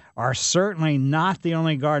opinions are certainly not the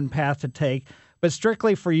only garden path to take, but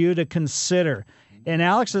strictly for you to consider. And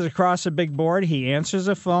Alex is across the big board. He answers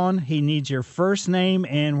the phone. He needs your first name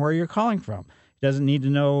and where you're calling from. He doesn't need to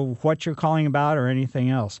know what you're calling about or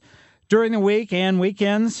anything else. During the week and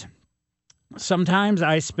weekends, sometimes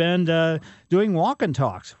I spend doing walk and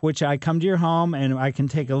talks, which I come to your home and I can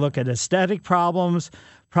take a look at aesthetic problems,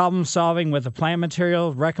 problem solving with the plant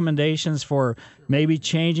material, recommendations for maybe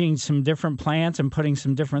changing some different plants and putting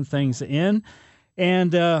some different things in.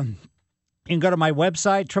 And you can go to my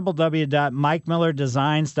website,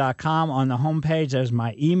 www.mikemillerdesigns.com. On the homepage, there's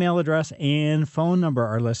my email address and phone number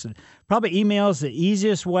are listed. Probably email is the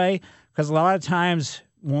easiest way because a lot of times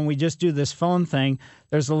when we just do this phone thing,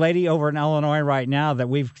 there's a lady over in Illinois right now that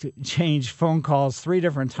we've changed phone calls 3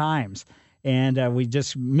 different times, and we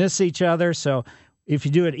just miss each other. So if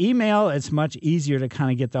you do it email, it's much easier to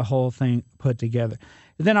kind of get the whole thing put together.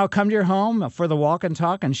 And then I'll come to your home for the walk and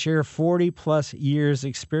talk and share 40-plus years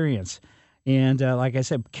experience. And like I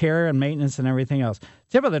said, care and maintenance and everything else.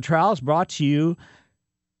 Tip of the Trowel is brought to you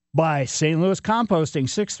by St. Louis Composting,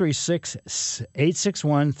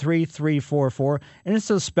 636-861-3344. And it's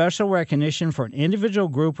a special recognition for an individual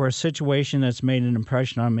group or a situation that's made an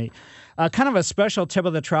impression on me. Kind of a special tip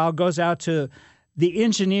of the trowel goes out to the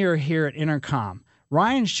engineer here at Intercom.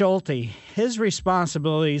 Ryan Schulte, his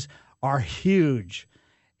responsibilities are huge.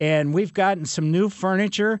 And we've gotten some new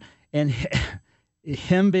furniture, and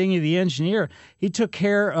him being the engineer, he took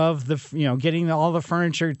care of getting all the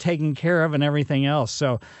furniture taken care of and everything else.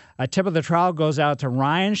 So a tip of the trowel goes out to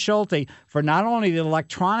Ryan Schulte for not only the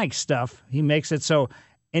electronic stuff, he makes it so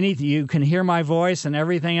you can hear my voice and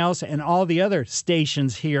everything else and all the other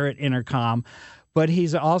stations here at Intercom, but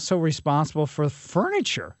he's also responsible for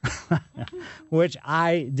furniture, which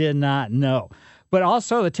I did not know. But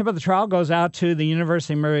also, the tip of the trowel goes out to the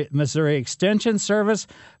University of Missouri Extension Service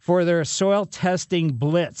for their soil testing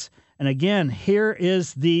blitz. And again, here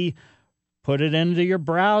is put it into your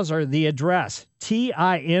browser, the address,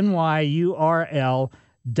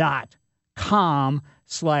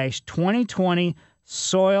 tinyurl.com/2020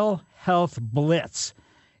 Soil Health Blitz.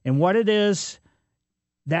 And what it is,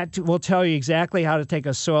 that will tell you exactly how to take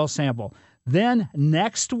a soil sample. Then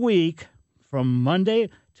next week, from Monday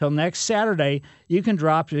till next Saturday, you can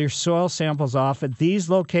drop your soil samples off at these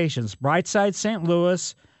locations: Brightside St.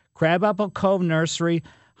 Louis, Crabapple Cove Nursery,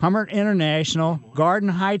 Hummert International, Garden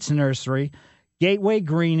Heights Nursery, Gateway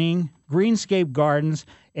Greening, Greenscape Gardens,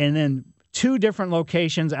 and then 2 different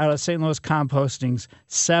locations out of St. Louis Composting's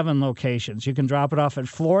 7 locations. You can drop it off at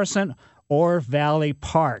Florissant or Valley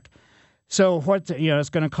Park. So it's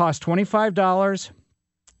going to cost $25,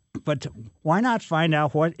 but why not find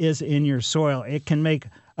out what is in your soil? It can make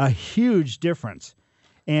a huge difference.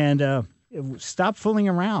 And stop fooling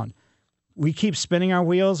around. We keep spinning our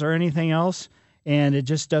wheels or anything else, and it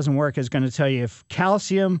just doesn't work. It's going to tell you if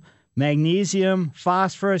calcium, magnesium,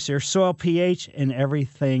 phosphorus, your soil pH, and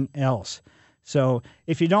everything else. So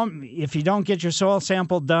if you don't get your soil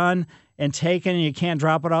sample done and taken and you can't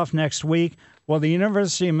drop it off next week, well, the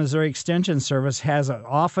University of Missouri Extension Service has an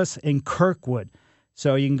office in Kirkwood.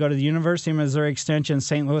 So you can go to the University of Missouri Extension,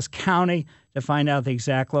 St. Louis County, to find out the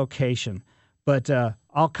exact location. But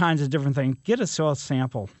all kinds of different things. Get a soil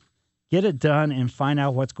sample. Get it done and find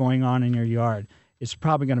out what's going on in your yard. It's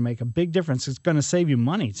probably going to make a big difference. It's going to save you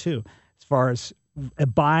money, too, as far as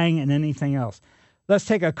buying and anything else. Let's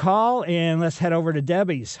take a call, and let's head over to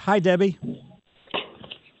Debbie's. Hi, Debbie.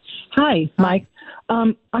 Hi, Mike.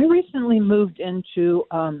 I recently moved into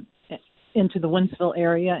the Winsville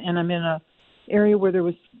area, and I'm in a area where there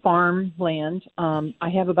was farmland. I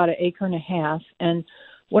have about 1.5 acres, and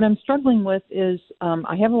what I'm struggling with is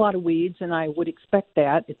I have a lot of weeds, and I would expect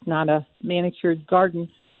that. It's not a manicured garden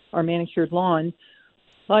or manicured lawn.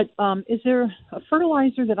 But is there a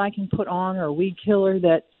fertilizer that I can put on or a weed killer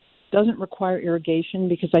that doesn't require irrigation?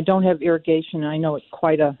 Because I don't have irrigation, and I know it's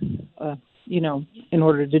quite in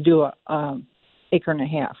order to do a 1.5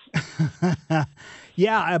 acres.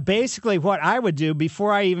 Yeah, basically what I would do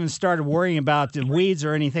before I even started worrying about the weeds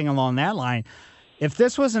or anything along that line, if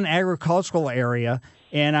this was an agricultural area,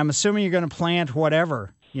 and I'm assuming you're going to plant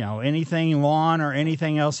whatever, anything lawn or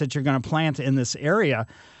anything else that you're going to plant in this area,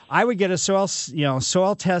 I would get a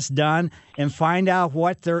soil test done and find out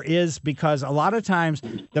what there is, because a lot of times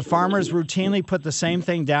the farmers routinely put the same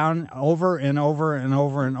thing down over and over and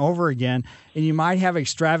over and over again, and you might have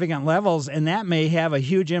extravagant levels, and that may have a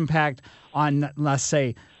huge impact on, let's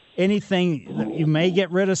say, anything. You may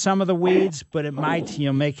get rid of some of the weeds, but it might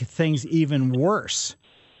make things even worse.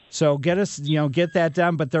 So get that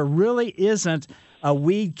done. But there really isn't a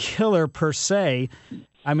weed killer per se.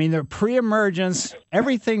 I mean, the pre-emergence,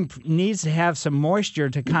 everything needs to have some moisture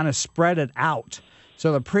to kind of spread it out.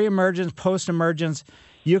 So the pre-emergence, post-emergence,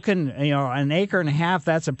 you can, an acre and a half,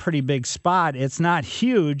 that's a pretty big spot. It's not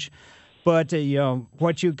huge, but,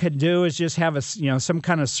 what you could do is just have some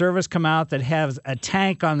kind of service come out that has a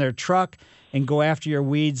tank on their truck and go after your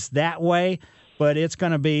weeds that way. But it's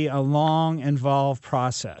going to be a long, involved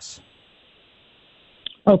process.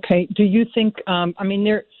 Okay. Do you think,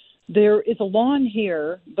 there is a lawn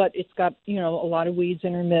here, but it's got, a lot of weeds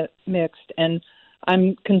intermixed. And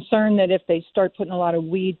I'm concerned that if they start putting a lot of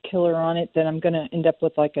weed killer on it, then I'm going to end up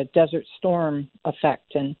with like a desert storm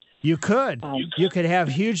effect. And you could. You could have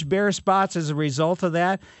huge bare spots as a result of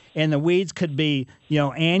that. And the weeds could be,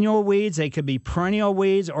 annual weeds. They could be perennial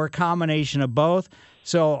weeds or a combination of both.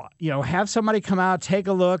 So, have somebody come out, take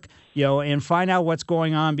a look, and find out what's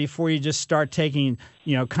going on before you just start taking,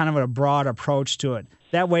 kind of a broad approach to it.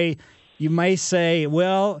 That way, you may say,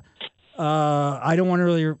 well, I don't want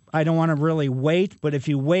to really wait, but if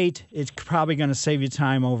you wait, it's probably going to save you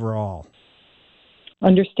time overall.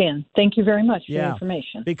 Understand. Thank you very much for the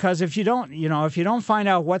information. Because if you don't find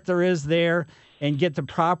out what there is there and get the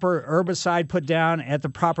proper herbicide put down at the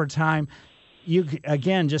proper time, you,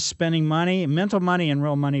 again, just spending money, mental money and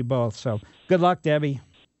real money both. So good luck, Debbie.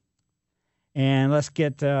 And let's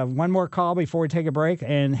get one more call before we take a break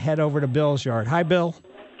and head over to Bill's yard. Hi, Bill.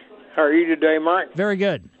 How are you today, Mike? Very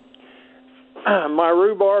good. My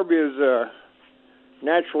rhubarb is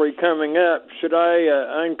naturally coming up. Should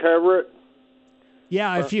I uncover it?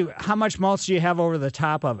 Yeah, how much mulch do you have over the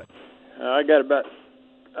top of it? I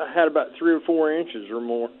had about 3 or 4 inches or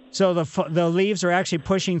more. So the leaves are actually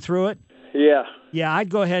pushing through it? Yeah. Yeah, I'd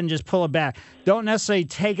go ahead and just pull it back. Don't necessarily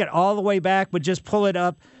take it all the way back, but just pull it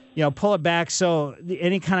up, pull it back so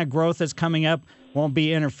any kind of growth that's coming up won't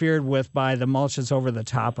be interfered with by the mulch that's over the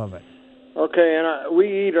top of it. Okay, and I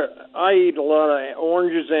eat a lot of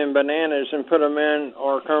oranges and bananas and put them in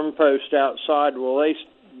our compost outside. Well, I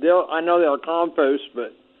know they'll compost,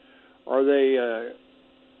 but are they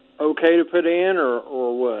okay to put in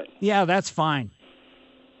or what? Yeah, that's fine.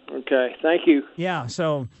 Okay, thank you. Yeah,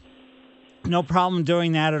 so no problem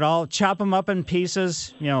doing that at all. Chop them up in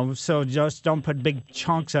pieces, so just don't put big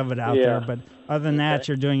chunks of it out there. But other than that,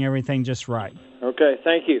 you're doing everything just right. Okay,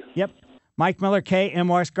 thank you. Yep. Mike Miller,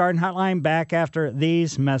 KMOX Garden Hotline, back after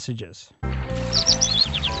these messages.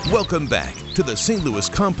 Welcome back to the St. Louis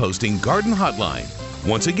Composting Garden Hotline.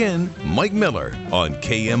 Once again, Mike Miller on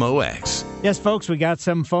KMOX. Yes, folks, we got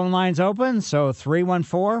some phone lines open. So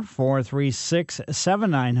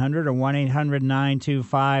 314-436-7900 or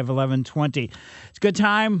 1-800-925-1120. It's a good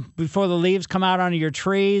time before the leaves come out onto your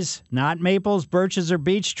trees. Not maples, birches, or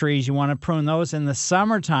beech trees. You want to prune those in the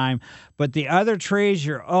summertime. But the other trees,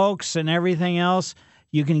 your oaks and everything else,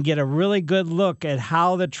 you can get a really good look at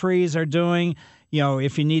how the trees are doing.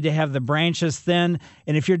 If you need to have the branches thin.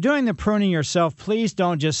 And if you're doing the pruning yourself, please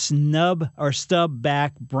don't just snub or stub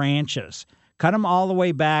back branches. Cut them all the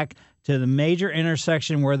way back to the major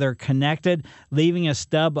intersection where they're connected, leaving a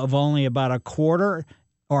stub of only about 1/4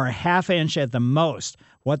 or 1/2 inch at the most.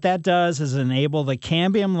 What that does is enable the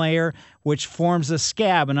cambium layer, which forms a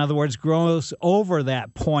scab. In other words, grows over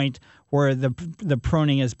that point where the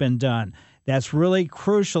pruning has been done. That's really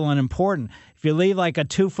crucial and important. If you leave like a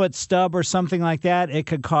 2-foot stub or something like that, it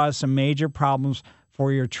could cause some major problems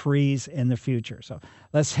for your trees in the future. So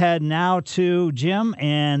let's head now to Jim.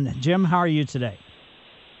 And Jim, how are you today?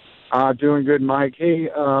 Doing good, Mike. Hey,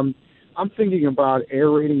 I'm thinking about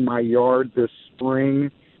aerating my yard this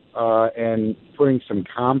spring and putting some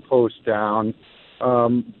compost down.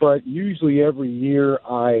 But usually every year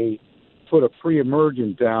I put a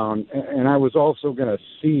pre-emergent down, and I was also going to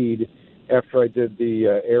seed after I did the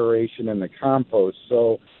aeration and the compost.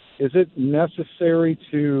 So is it necessary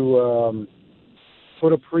to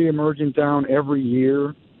put a pre-emergent down every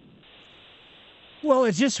year? Well,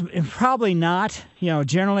 it's just probably not.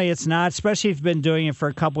 Generally it's not, especially if you've been doing it for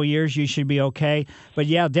a couple of years, you should be okay. But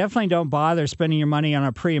yeah, definitely don't bother spending your money on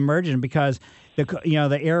a pre-emergent because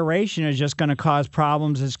the aeration is just going to cause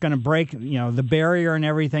problems. It's going to break, the barrier and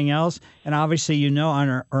everything else. And obviously,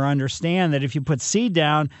 or understand that if you put seed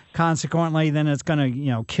down, consequently, then it's going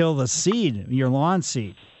to, kill the seed, your lawn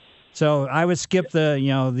seed. So I would skip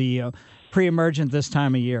the pre-emergent this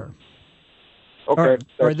time of year. Okay.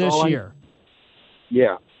 Or this year.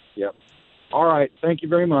 Yeah. All right. Thank you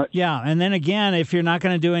very much. Yeah, and then again, if you're not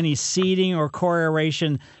going to do any seeding or core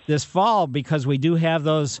aeration this fall, because we do have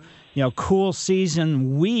those, cool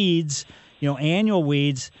season weeds, annual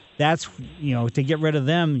weeds, that's, to get rid of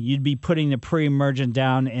them, you'd be putting the pre-emergent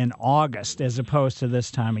down in August as opposed to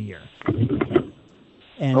this time of year.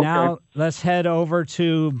 And now let's head over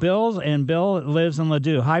to Bill, and Bill lives in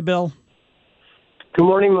Ladue. Hi, Bill. Good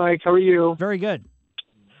morning, Mike. How are you? Very good.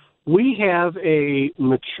 We have a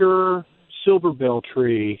mature silver bell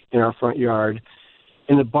tree in our front yard,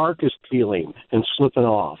 and the bark is peeling and slipping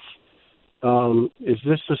off. Is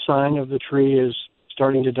this a sign of the tree is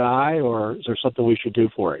starting to die, or is there something we should do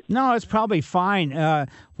for it? No, it's probably fine.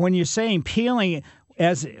 When you're saying peeling,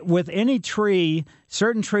 as with any tree,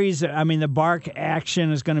 certain trees, the bark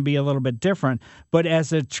action is going to be a little bit different. But as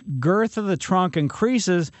the girth of the trunk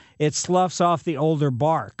increases, it sloughs off the older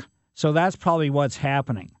bark. So that's probably what's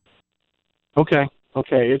happening. Okay.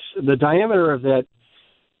 It's the diameter of that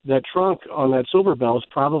trunk on that silver bell is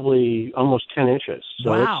probably almost 10 inches.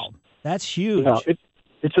 So wow, that's huge.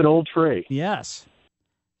 It's an old tree. Yes.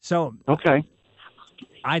 So okay.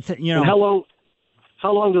 And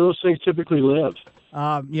how long do those things typically live?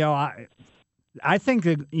 I think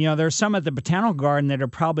that, there's some at the Botanical Garden that are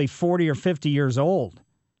probably 40 or 50 years old.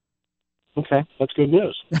 Okay, that's good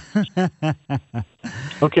news.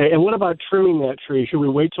 Okay, and what about trimming that tree? Should we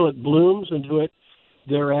wait till it blooms and do it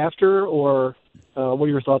thereafter, or what are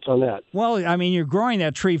your thoughts on that? Well, you're growing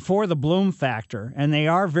that tree for the bloom factor, and they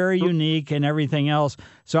are very unique and everything else.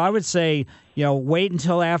 So I would say, wait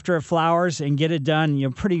until after it flowers and get it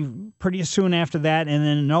done, pretty soon after that, and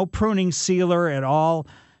then no pruning sealer at all,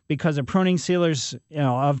 because the pruning sealers,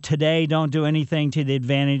 of today don't do anything to the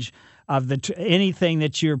advantage of anything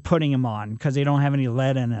that you're putting them on, because they don't have any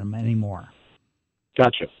lead in them anymore.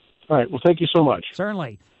 Gotcha. All right. Well, thank you so much.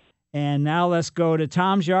 Certainly. And now let's go to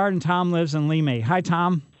Tom's yard, and Tom lives in Lee May. Hi,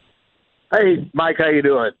 Tom. Hey, Mike, how you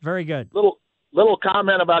doing? Very good. Little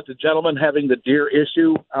comment about the gentleman having the deer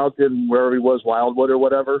issue out in wherever he was, Wildwood or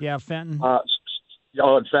whatever. Yeah, Fenton.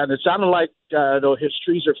 In Fenton. It sounded like his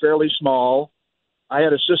trees are fairly small. I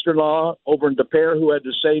had a sister-in-law over in Des Peres who had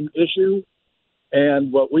the same issue,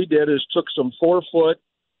 and what we did is took some 4-foot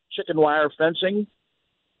chicken wire fencing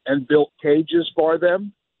and built cages for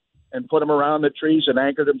them and put them around the trees and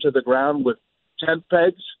anchored them to the ground with tent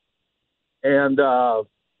pegs, and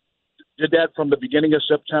did that from the beginning of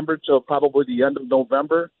September till probably the end of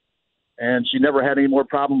November, and she never had any more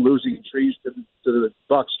problem losing trees to the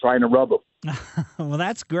bucks trying to rub them. Well,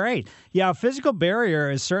 that's great. Yeah, a physical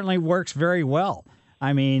barrier certainly works very well.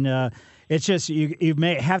 It's just you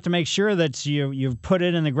may have to make sure that you've put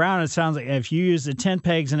it in the ground. It sounds like if you use the tent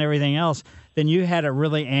pegs and everything else, then you had it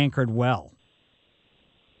really anchored well.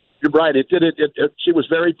 You're right. It did it. She was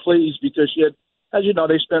very pleased because she had, as you know,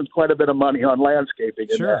 they spend quite a bit of money on landscaping.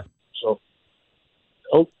 Sure. So,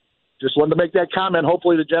 just wanted to make that comment.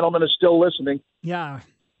 Hopefully the gentleman is still listening. Yeah.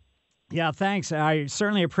 Yeah, thanks. I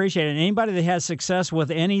certainly appreciate it. Anybody that has success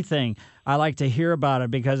with anything, I like to hear about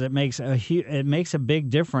it because it makes a big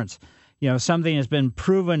difference. Something has been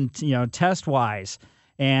proven, test-wise.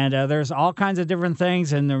 And there's all kinds of different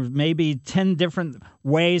things, and there may be 10 different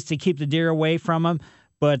ways to keep the deer away from them.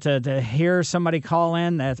 But to hear somebody call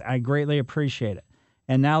in, I greatly appreciate it.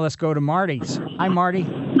 And now let's go to Marty's. Hi, Marty.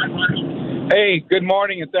 Hey, good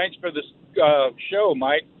morning, and thanks for the show,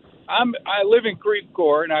 Mike. I live in Creve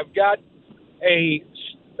Coeur, and I've got a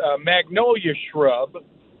magnolia shrub,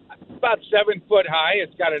 about 7 foot high.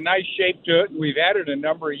 It's got a nice shape to it, and we've had it a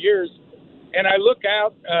number of years. And I look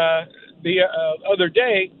out the other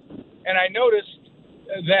day, and I noticed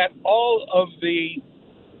that all of the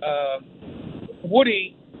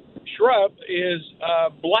woody shrub is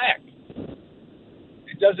black.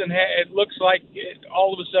 It doesn't have. It looks like it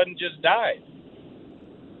all of a sudden just died.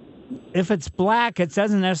 If it's black, it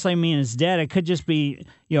doesn't necessarily mean it's dead. It could just be,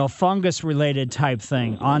 fungus-related type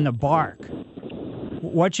thing on the bark.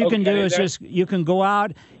 What you can do is you can go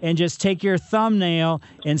out and just take your thumbnail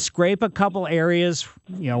and scrape a couple areas,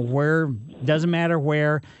 where, doesn't matter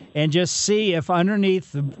where, and just see if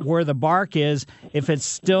underneath where the bark is, if it's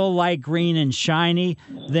still light green and shiny,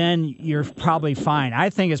 then you're probably fine. I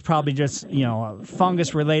think it's probably just,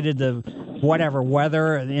 fungus related to whatever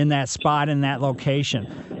weather in that spot in that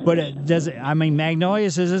location. But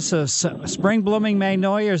magnolias, is this a spring blooming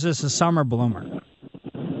magnolia or is this a summer bloomer?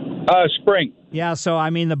 Spring. Yeah, so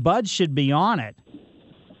the buds should be on it.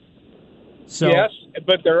 So yes,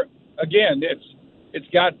 but it's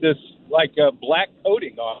got this like a black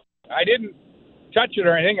coating on it. I didn't touch it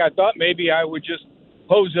or anything. I thought maybe I would just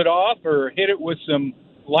hose it off or hit it with some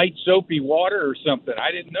light soapy water or something.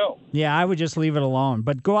 I didn't know. Yeah, I would just leave it alone.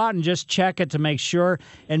 But go out and just check it to make sure,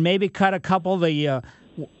 and maybe cut a couple of the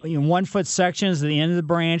 1 foot sections at the end of the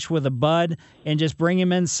branch with a bud, and just bring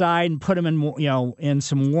them inside and put them in in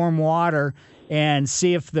some warm water and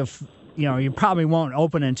see if you probably won't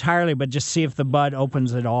open entirely, but just see if the bud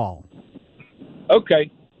opens at all.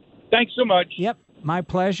 Okay. Thanks so much. Yep, my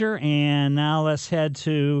pleasure. And now let's head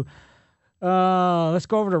to let's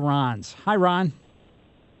go over to Ron's. Hi, Ron.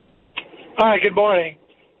 Hi, good morning.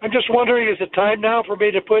 I'm just wondering, is it time now for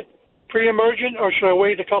me to put pre-emergent, or should I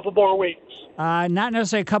wait a couple more weeks? Not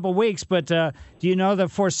necessarily a couple weeks, but do you know the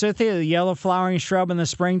forsythia, the yellow flowering shrub in the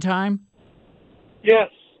springtime? Yes.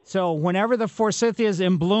 So whenever the forsythia is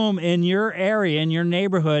in bloom in your area, in your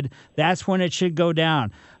neighborhood, that's when it should go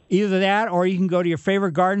down. Either that, or you can go to your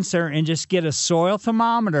favorite garden center and just get a soil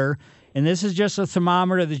thermometer. And this is just a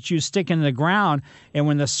thermometer that you stick in the ground. And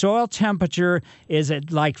when the soil temperature is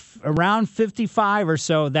at like around 55 or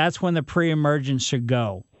so, that's when the pre-emergence should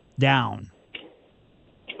go down.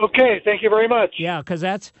 Okay, thank you very much. Yeah, because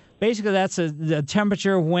that's the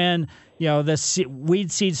temperature when the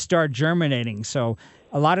weed seeds start germinating. So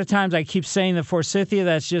a lot of times I keep saying the forsythia,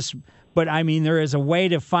 that's just. But, I mean, there is a way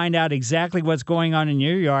to find out exactly what's going on in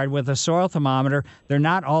your yard with a soil thermometer. They're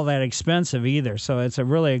not all that expensive either. So it's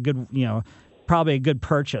probably a good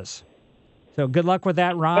purchase. So good luck with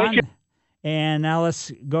that, Ron. Thank you. And now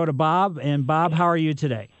let's go to Bob. And, Bob, how are you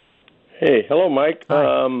today? Hey, hello, Mike.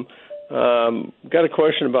 Hi. Got a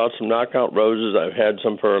question about some knockout roses. I've had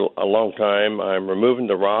some for a long time. I'm removing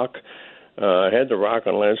the rock. I had the rock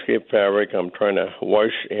on landscape fabric. I'm trying to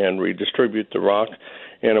wash and redistribute the rock.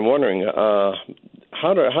 And I'm wondering, how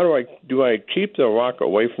do I keep the rock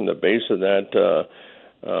away from the base of that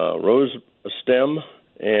rose stem?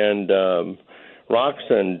 And rocks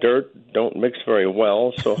and dirt don't mix very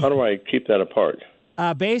well, so how do I keep that apart?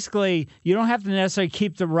 Basically, you don't have to necessarily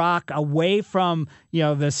keep the rock away from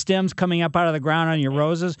the stems coming up out of the ground on your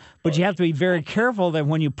roses, but you have to be very careful that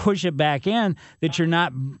when you push it back in, that you're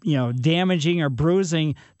not damaging or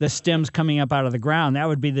bruising the stems coming up out of the ground. That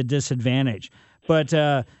would be the disadvantage. But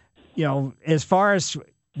as far as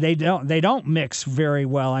they don't mix very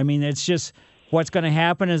well. I mean, it's just what's going to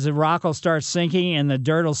happen is the rock will start sinking and the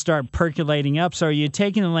dirt will start percolating up. So are you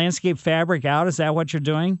taking the landscape fabric out? Is that what you're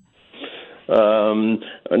doing? No,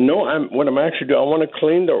 what I'm actually doing, I want to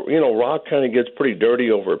clean the rock kind of gets pretty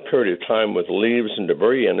dirty over a period of time with leaves and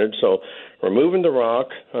debris in it. So removing the rock,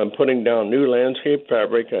 I'm putting down new landscape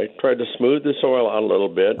fabric. I tried to smooth the soil out a little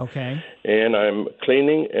bit. Okay. And I'm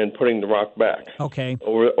cleaning and putting the rock back. Okay.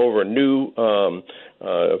 Over new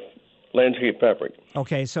landscape fabric.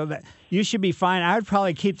 Okay, so that you should be fine. I would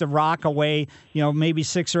probably keep the rock away, maybe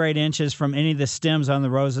 6 or 8 inches from any of the stems on the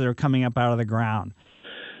roses that are coming up out of the ground.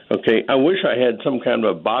 Okay, I wish I had some kind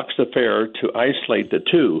of a box affair to isolate the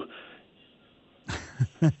two.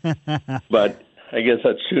 But I guess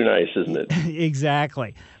that's too nice, isn't it?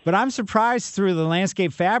 Exactly. But I'm surprised through the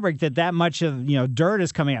landscape fabric that much of dirt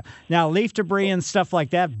is coming up. Now, leaf debris and stuff like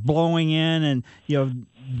that blowing in and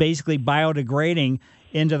basically biodegrading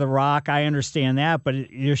into the rock, I understand that, but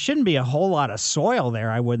there shouldn't be a whole lot of soil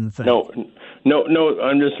there, I wouldn't think. No,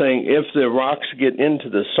 I'm just saying if the rocks get into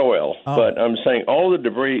the soil, but I'm saying all the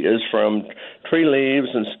debris is from tree leaves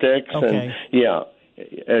and sticks, and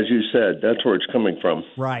as you said, that's where it's coming from.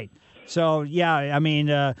 Right. So, I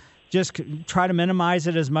mean, just try to minimize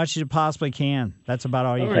it as much as you possibly can. That's about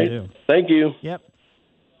all you can do. Thank you. Yep.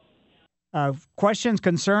 Questions,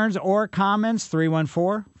 concerns, or comments,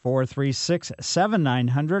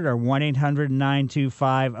 314-436-7900 or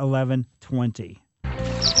 1-800-925-1120.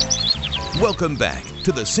 Welcome back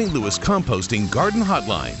to the St. Louis Composting Garden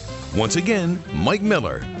Hotline. Once again, Mike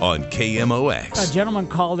Miller on KMOX. A gentleman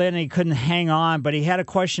called in and he couldn't hang on, but he had a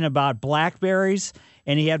question about blackberries,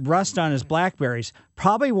 and he had rust on his blackberries.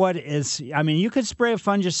 Probably you could spray a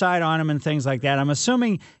fungicide on them and things like that. I'm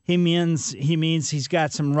assuming he means he's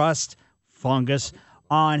got some rust fungus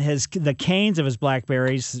on the canes of his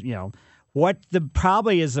blackberries. What the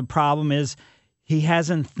problem is he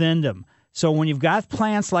hasn't thinned them. So when you've got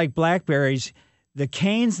plants like blackberries, the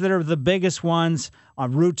canes that are the biggest ones,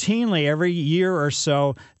 routinely every year or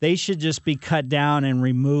so, they should just be cut down and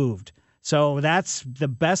removed. So that's the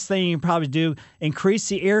best thing you can probably do. Increase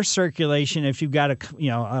the air circulation if you've got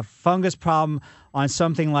a fungus problem on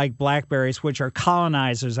something like blackberries, which are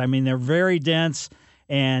colonizers. I mean, they're very dense,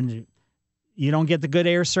 and you don't get the good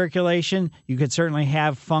air circulation. You could certainly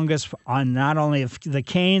have fungus on not only the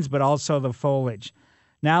canes but also the foliage.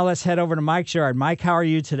 Now let's head over to Mike's yard. Mike, how are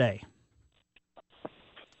you today?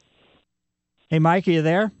 Hey, Mike, are you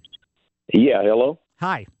there? Yeah, hello?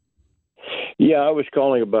 Hi. Yeah, I was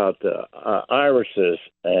calling about irises,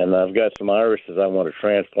 and I've got some irises I want to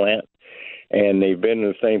transplant, and they've been in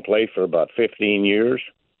the same place for about 15 years,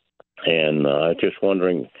 and I'm just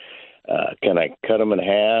wondering, can I cut them in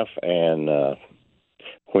half, and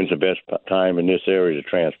when's the best time in this area to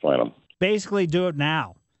transplant them? Basically, do it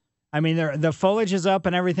now. I mean, the foliage is up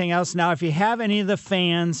and everything else. Now, if you have any of the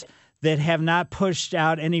fans that have not pushed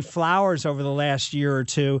out any flowers over the last year or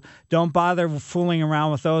two, don't bother fooling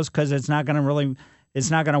around with those because it's not going to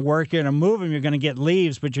work. You're going to move them, you're going to get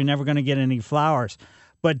leaves, but you're never going to get any flowers.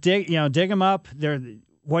 But dig them up.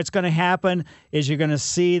 What's going to happen is you're going to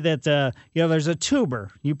see that there's a tuber.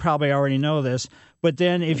 You probably already know this, but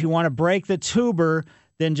then if you want to break the tuber,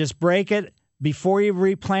 then just break it before you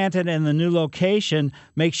replant it in the new location.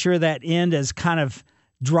 Make sure that end is kind of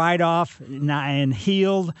dried off and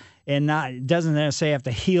healed, and it doesn't necessarily have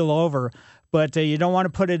to heal over. But you don't want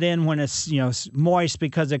to put it in when it's moist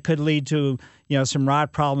because it could lead to some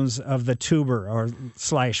rot problems of the tuber or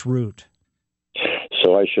 / root.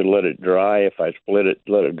 So I should let it dry. If I split it,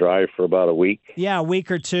 let it dry for about a week? Yeah, a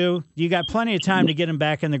week or two. You got plenty of time to get them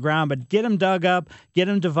back in the ground, but get them dug up, get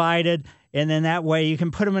them divided, and then that way you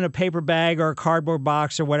can put them in a paper bag or a cardboard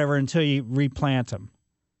box or whatever until you replant them.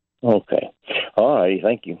 Okay. All right.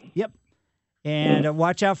 Thank you. Yep. And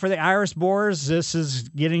watch out for the iris borers. This is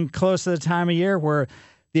getting close to the time of year where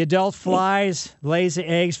the adult flies, lays the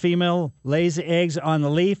eggs, female lays the eggs on the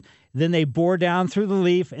leaf. Then they bore down through the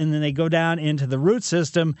leaf, and then they go down into the root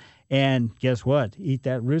system. And guess what? Eat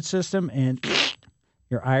that root system, and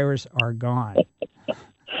your iris are gone.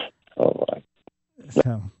 All right.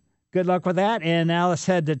 So good luck with that. And now let's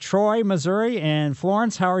head to Troy, Missouri. And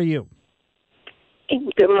Florence, how are you?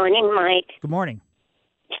 Good morning, Mike. Good morning.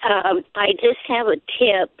 I just have a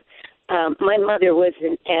tip. My mother was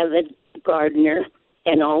an avid gardener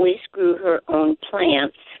and always grew her own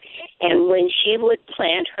plants. And when she would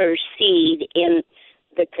plant her seed in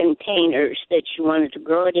the containers that she wanted to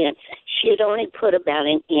grow it in, she'd only put about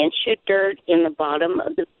an inch of dirt in the bottom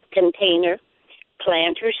of the container,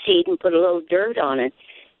 plant her seed, and put a little dirt on it.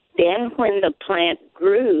 Then when the plant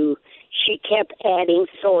grew, she kept adding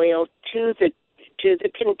soil to the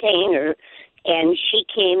container, and she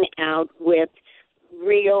came out with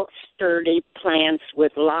real sturdy plants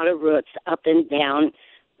with a lot of roots up and down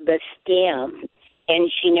the stem. And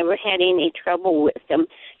she never had any trouble with them.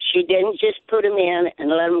 She didn't just put them in and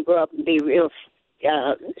let them grow up and be real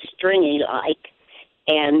stringy-like.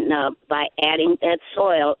 And by adding that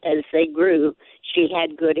soil as they grew, she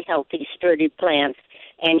had good, healthy, sturdy plants.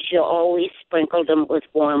 And she always sprinkled them with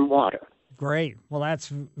warm water. Great. Well,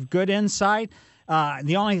 that's good insight.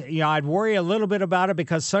 The only, I'd worry a little bit about it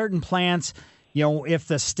because certain plants, if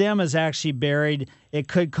the stem is actually buried, it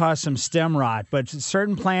could cause some stem rot. But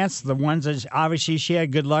certain plants, the ones that obviously she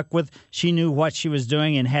had good luck with, she knew what she was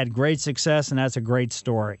doing and had great success, and that's a great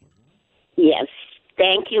story. Yes.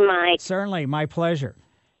 Thank you, Mike. Certainly. My pleasure.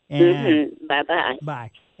 And Bye-bye.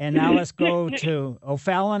 Bye. And now let's go to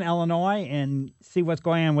O'Fallon, Illinois, and see what's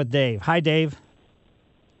going on with Dave. Hi, Dave.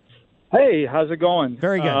 Hey, how's it going?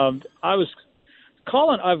 Very good. I was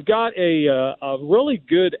calling. I've got a really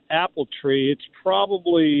good apple tree. It's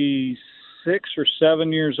probably 6 or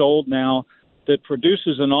 7 years old now that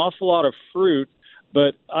produces an awful lot of fruit,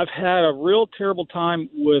 but I've had a real terrible time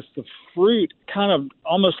with the fruit kind of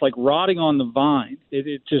almost like rotting on the vine.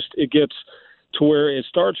 It gets to where it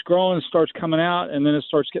starts growing, it starts coming out, and then it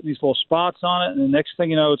starts getting these little spots on it, and the next thing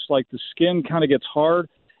you know, it's like the skin kind of gets hard,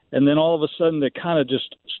 and then all of a sudden it kind of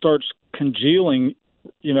just starts congealing,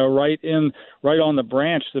 right on the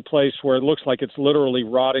branch, the place where it looks like it's literally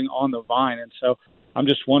rotting on the vine. And so I'm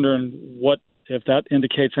just wondering if that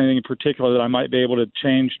indicates anything in particular that I might be able to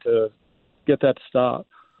change to get that to stop.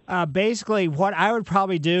 Basically, what I would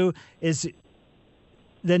probably do is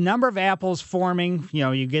the number of apples forming,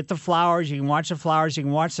 you get the flowers, you can watch the flowers, you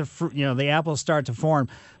can watch the fruit, the apples start to form,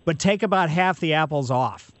 but take about half the apples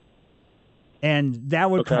off. And that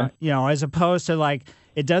would, as opposed to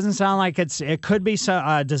it doesn't sound like it could be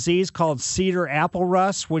a disease called cedar apple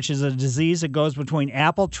rust, which is a disease that goes between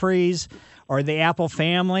apple trees or the apple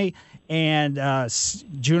family and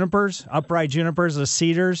junipers, upright junipers, the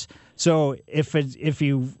cedars. So if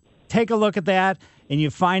you take a look at that and you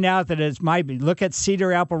find out that it might be, look at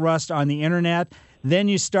cedar apple rust on the internet, then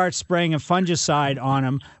you start spraying a fungicide on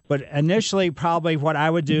them. But initially, probably what I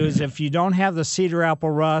would do is if you don't have the cedar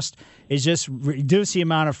apple rust, is just reduce the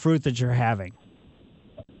amount of fruit that you're having.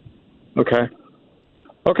 Okay.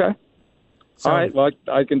 So, all right. Well,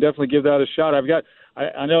 I can definitely give that a shot. I've got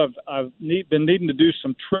I know I've been needing to do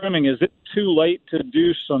some trimming. Is it too late to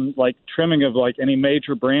do some like trimming of like any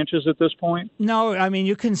major branches at this point? No, I mean,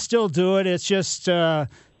 you can still do it. It's just, if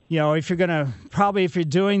you're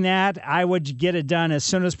doing that, I would get it done as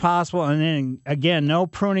soon as possible. And then, again, no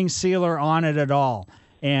pruning sealer on it at all.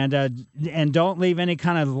 And don't leave any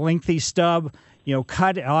kind of lengthy stub.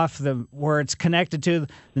 Cut off where it's connected to,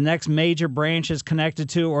 the next major branch is connected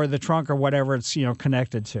to, or the trunk or whatever it's,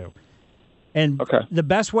 connected to. And the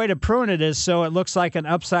best way to prune it is so it looks like an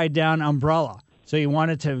upside-down umbrella. So you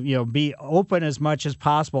want it to, be open as much as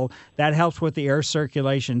possible. That helps with the air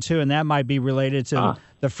circulation, too, and that might be related to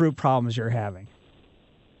the fruit problems you're having.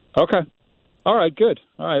 Okay. All right, good.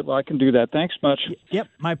 All right, well, I can do that. Thanks much. Yep,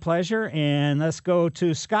 my pleasure. And let's go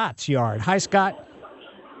to Scott's yard. Hi, Scott.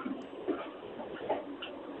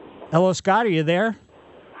 Hello, Scott. Are you there?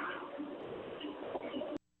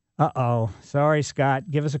 Uh-oh. Sorry,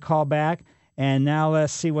 Scott. Give us a call back. And now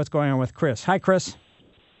let's see what's going on with Chris. Hi, Chris.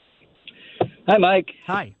 Hi, Mike.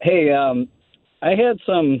 Hi. Hey, I had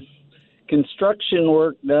some construction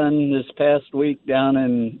work done this past week down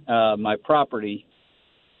in my property,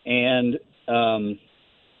 and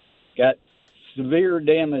got severe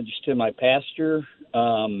damage to my pasture.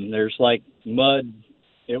 There's like mud.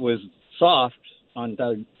 It was soft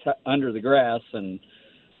under the grass, and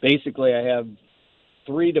basically I have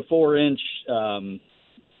 3 to 4 inch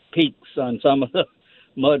peaks on some of the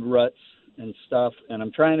mud ruts and stuff, and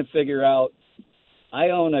I'm trying to figure out. I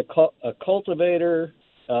own a cultivator,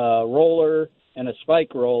 roller, and a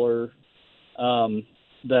spike roller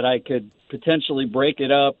that I could potentially break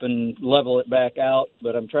it up and level it back out,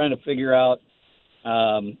 but I'm trying to figure out,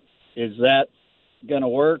 is that going to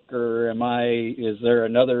work, or is there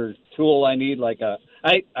another tool I need? I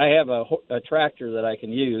have a tractor that I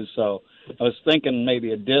can use, so I was thinking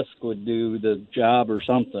maybe a disc would do the job or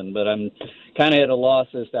something, but I'm kind of at a loss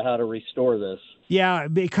as to how to restore this. Yeah,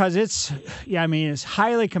 because it's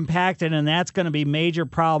highly compacted, and that's going to be major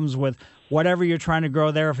problems with whatever you're trying to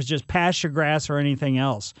grow there, if it's just pasture grass or anything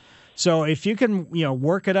else. So if you can,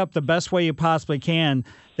 work it up the best way you possibly can,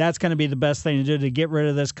 that's going to be the best thing to do to get rid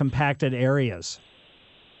of this compacted areas.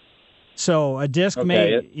 So a disc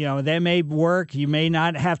they may work. You may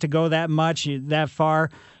not have to go that far,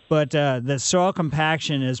 but the soil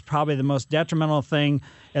compaction is probably the most detrimental thing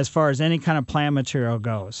as far as any kind of plant material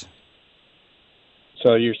goes.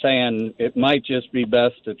 So you're saying it might just be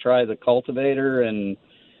best to try the cultivator and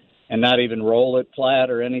not even roll it flat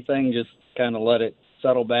or anything, just kind of let it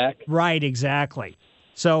settle back? Right, exactly.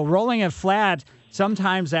 So rolling it flat,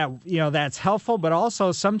 sometimes that's helpful, but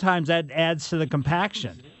also sometimes that adds to the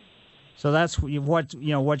compaction. So that's what you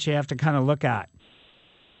have to kind of look at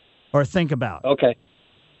or think about. Okay.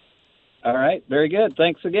 All right. Very good.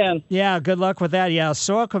 Thanks again. Yeah, good luck with that. Yeah,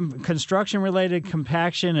 soil construction-related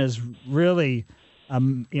compaction is really a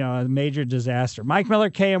major disaster. Mike Miller,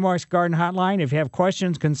 KMOX Garden Hotline. If you have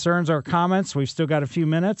questions, concerns, or comments, we've still got a few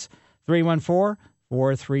minutes.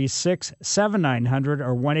 314-436-7900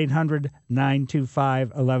 or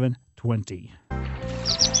 1-800-925-1120.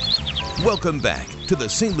 Welcome back to the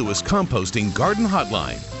St. Louis Composting Garden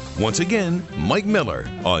Hotline. Once again, Mike Miller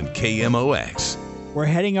on KMOX. We're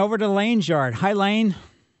heading over to Lane's yard. Hi, Lane.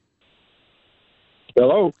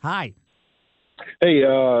 Hello. Hi. Hey,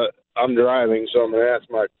 I'm driving, so I'm going to ask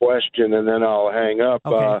my question, and then I'll hang up.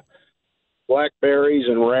 Okay. Blackberries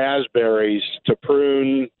and raspberries, to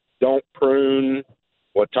prune, don't prune,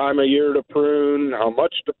 what time of year to prune, how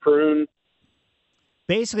much to prune.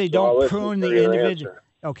 Basically, don't prune the individual.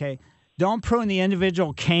 Okay. Don't prune the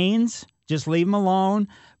individual canes. Just leave them alone.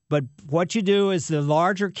 But what you do is the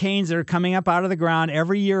larger canes that are coming up out of the ground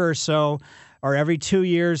every year or so, or every 2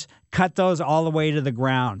 years, cut those all the way to the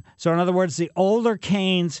ground. So in other words, the older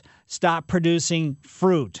canes stop producing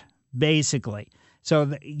fruit, basically.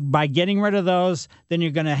 So by getting rid of those, then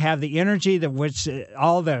you're going to have the energy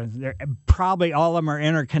probably all of them are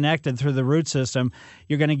interconnected through the root system.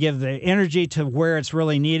 You're going to give the energy to where it's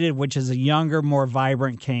really needed, which is a younger, more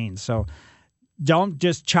vibrant cane. So don't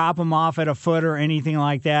just chop them off at a foot or anything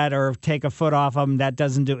like that, or take a foot off them. That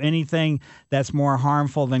doesn't do anything. That's more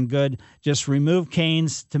harmful than good. Just remove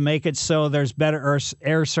canes to make it so there's better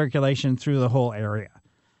air circulation through the whole area.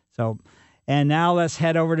 So, and now let's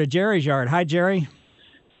head over to Jerry's yard. Hi, Jerry.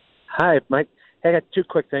 Hi, Mike. Hey, I got two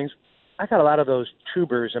quick things. I got a lot of those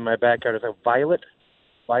tubers in my backyard. It's a wild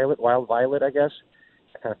violet, I guess.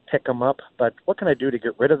 I kind of pick them up. But what can I do to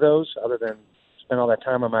get rid of those other than spend all that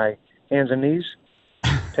time on my hands and knees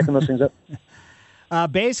picking those things up?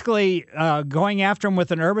 Basically, going after them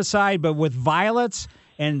with an herbicide, but with violets,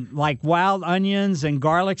 And like wild onions and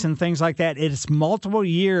garlics and things like that, it's multiple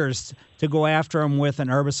years to go after them with an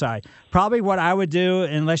herbicide. Probably what I would do,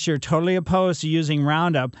 unless you're totally opposed to using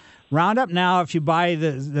Roundup. Roundup now, if you buy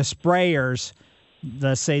the sprayers,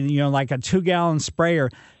 let's say, like a 2-gallon sprayer,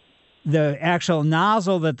 the actual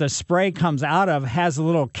nozzle that the spray comes out of has a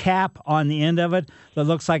little cap on the end of it that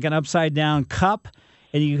looks like an upside-down cup.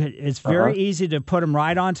 And it's very easy to put them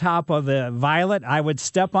right on top of the violet. I would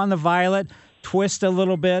step on the violet, twist a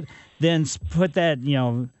little bit, then put that,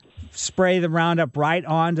 spray the Roundup right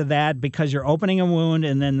onto that because you're opening a wound,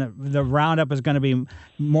 and then the Roundup is going to be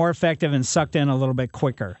more effective and sucked in a little bit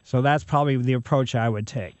quicker. So that's probably the approach I would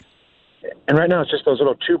take. And right now it's just those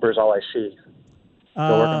little tubers all I see.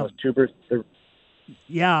 So working those tubers.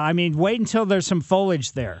 Yeah, I mean, wait until there's some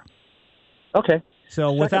foliage there. Okay.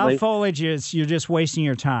 So without foliage, you're just wasting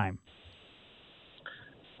your time.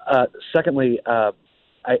 Secondly, I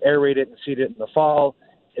aerated and seeded it in the fall.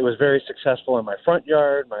 It was very successful in my front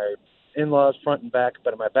yard, my in-laws front and back,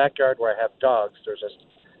 but in my backyard where I have dogs, there's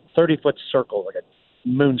a 30-foot circle, like a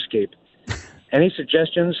moonscape. Any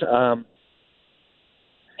suggestions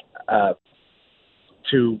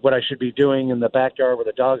to what I should be doing in the backyard where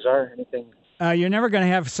the dogs are? Anything? You're never going to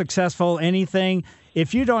have successful anything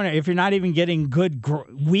if you're not even getting good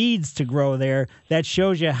weeds to grow there. That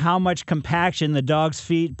shows you how much compaction the dog's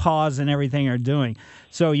feet, paws, and everything are doing.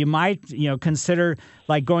 So you might, consider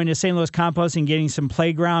like going to St. Louis Compost and getting some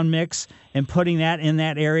playground mix and putting that in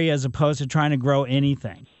that area as opposed to trying to grow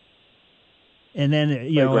anything. And then,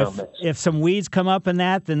 if some weeds come up in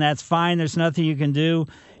that, then that's fine. There's nothing you can do,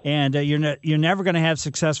 and you're never going to have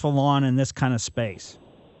successful lawn in this kind of space.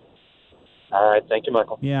 All right, thank you,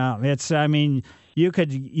 Michael. Yeah, you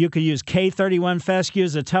could use K31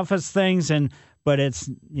 fescues, the toughest things, but it's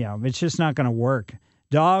just not going to work.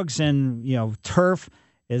 Dogs and turf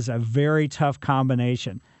is a very tough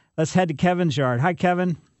combination. Let's head to Kevin's yard. Hi,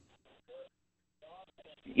 Kevin.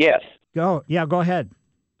 Yes. Go ahead.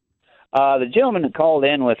 The gentleman that called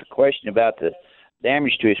in with a question about the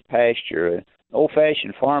damage to his pasture, an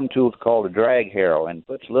old-fashioned farm tool called a drag harrow, and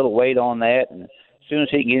puts a little weight on that, and as soon as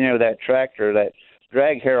he can get in there with that tractor, that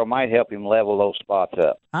drag harrow might help him level those spots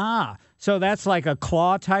up. Ah, so that's like a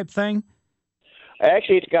claw type thing?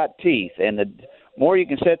 Actually, it's got teeth, and the more you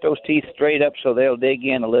can set those teeth straight up so they'll dig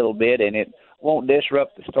in a little bit, and it won't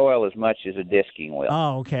disrupt the soil as much as a disking will.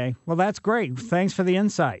 Oh, okay. Well, that's great. Thanks for the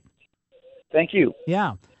insight. Thank you.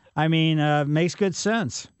 Yeah. I mean, makes good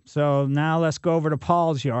sense. So now let's go over to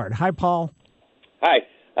Paul's yard. Hi, Paul. Hi.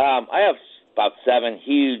 I have about 7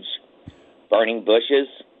 huge burning bushes.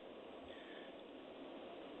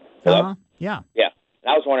 Uh-huh. Yeah. Yeah.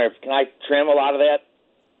 And I was wondering, can I trim a lot of that?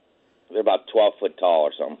 They're about 12 foot tall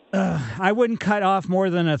or something. I wouldn't cut off more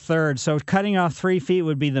than a third. So cutting off 3 feet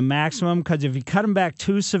would be the maximum, because if you cut them back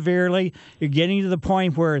too severely, you're getting to the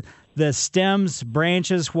point where the stems,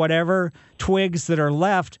 branches, whatever, twigs that are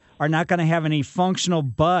left are not going to have any functional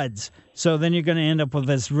buds. So then you're going to end up with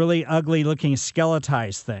this really ugly-looking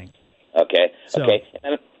skeletized thing. Okay. So, okay.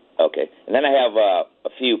 And then I have a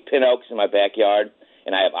few pin oaks in my backyard,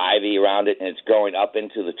 and I have ivy around it, and it's growing up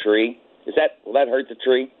into the tree. Will that hurt the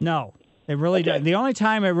tree? No. It really does. The only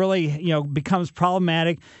time it really, becomes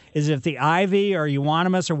problematic is if the ivy or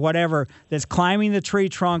euonymus or whatever that's climbing the tree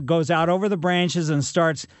trunk goes out over the branches and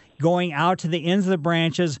starts going out to the ends of the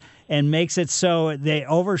branches and makes it so they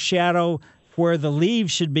overshadow where the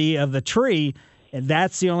leaves should be of the tree. And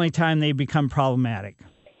that's the only time they become problematic.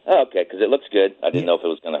 Oh, okay, because it looks good. I didn't know if it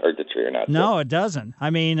was going to hurt the tree or not. No, it doesn't. I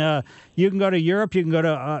mean, you can go to Europe, you can go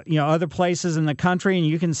to other places in the country, and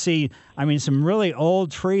you can see, some really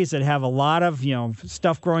old trees that have a lot of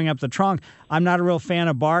stuff growing up the trunk. I'm not a real fan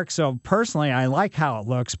of bark, so personally, I like how it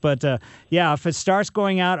looks. But if it starts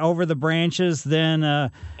going out over the branches, then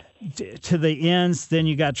to the ends, then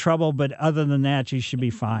you got trouble. But other than that, you should be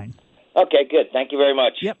fine. Okay, good. Thank you very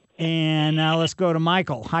much. Yep. And now let's go to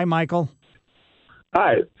Michael. Hi, Michael.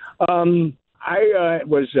 Hi. I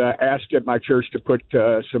was asked at my church to put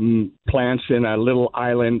some plants in a little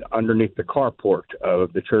island underneath the carport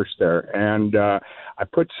of the church there. And I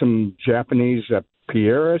put some Japanese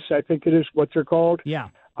Pieris, I think it is what they're called,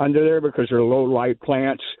 under there because they're low-light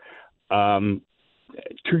plants. 2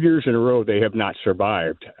 years in a row, they have not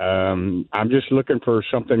survived. I'm just looking for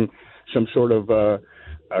some sort of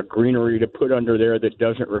a greenery to put under there that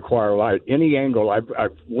doesn't require light. Any angle. I've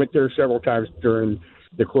went there several times during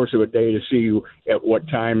the course of a day to see at what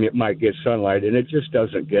time it might get sunlight, and it just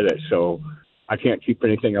doesn't get it. So I can't keep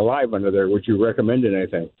anything alive under there. Would you recommend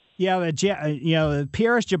anything? Yeah, the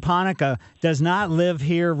Pieris japonica does not live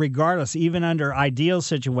here regardless, even under ideal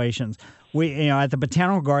situations. at the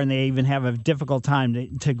botanical garden, they even have a difficult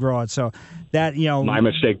time to grow it. So that, My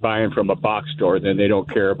mistake buying from a box store, then they don't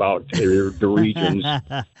care about the regions.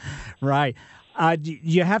 Right.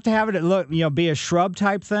 You have to have it be a shrub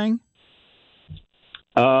type thing?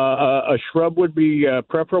 A shrub would be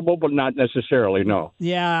preferable, but not necessarily, no.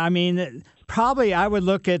 Yeah, I mean, probably I would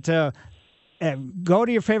look at go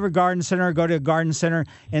to your favorite garden center, go to a garden center,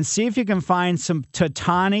 and see if you can find some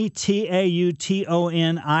Tatani, Tautonii,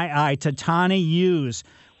 Tatani yews,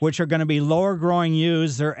 which are going to be lower growing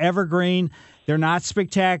yews. They're evergreen. They're not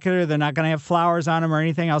spectacular. They're not going to have flowers on them or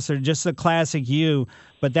anything else. They're just a classic yew,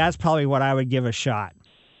 but that's probably what I would give a shot.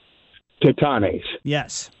 Tatanes.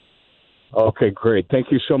 Yes. Okay, great.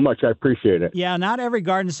 Thank you so much. I appreciate it. Yeah, not every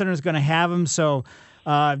garden center is going to have them, so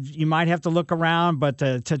you might have to look around, but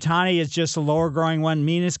Tatani is just a lower growing one. I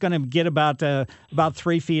mean, it's going to get about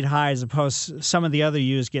 3 feet high, as opposed to some of the other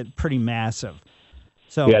yews get pretty massive.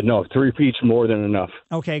 So 3 feet's more than enough.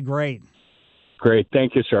 Okay, great. Great,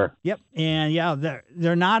 thank you, sir. Yep, and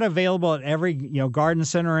they're not available at every garden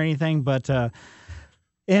center or anything, but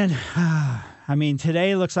I mean,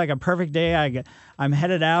 today looks like a perfect day. I'm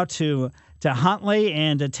headed out to Huntley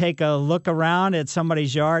and to take a look around at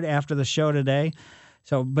somebody's yard after the show today.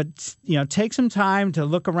 So, but take some time to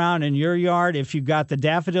look around in your yard. If you've got the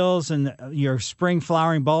daffodils and your spring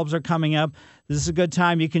flowering bulbs are coming up, this is a good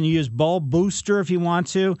time. You can use bulb booster if you want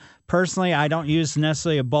to. Personally, I don't use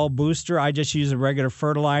necessarily a bulb booster. I just use a regular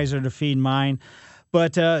fertilizer to feed mine.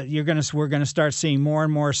 But we're going to start seeing more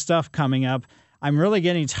and more stuff coming up. I'm really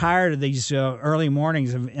getting tired of these early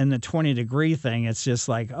mornings in the 20-degree thing. It's just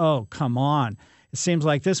like, oh, come on. It seems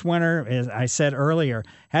like this winter, as I said earlier,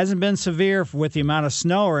 hasn't been severe with the amount of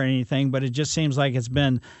snow or anything, but it just seems like it's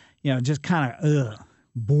been, just kind of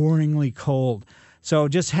boringly cold. So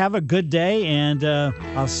just have a good day, and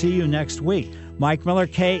I'll see you next week. Mike Miller,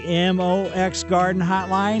 KMOX Garden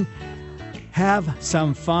Hotline. Have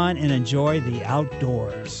some fun and enjoy the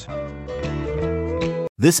outdoors.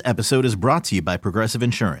 This episode is brought to you by Progressive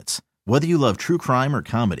Insurance. Whether you love true crime or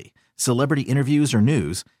comedy, celebrity interviews or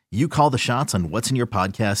news, you call the shots on what's in your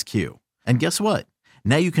podcast queue. And guess what?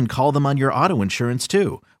 Now you can call them on your auto insurance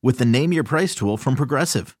too with the Name Your Price tool from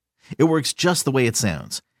Progressive. It works just the way it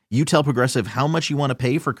sounds. You tell Progressive how much you want to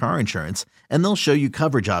pay for car insurance, and they'll show you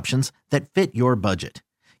coverage options that fit your budget.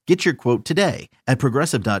 Get your quote today at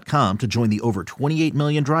Progressive.com to join the over 28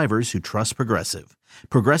 million drivers who trust Progressive.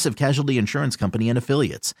 Progressive Casualty Insurance Company and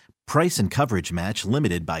Affiliates. Price and coverage match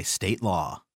limited by state law.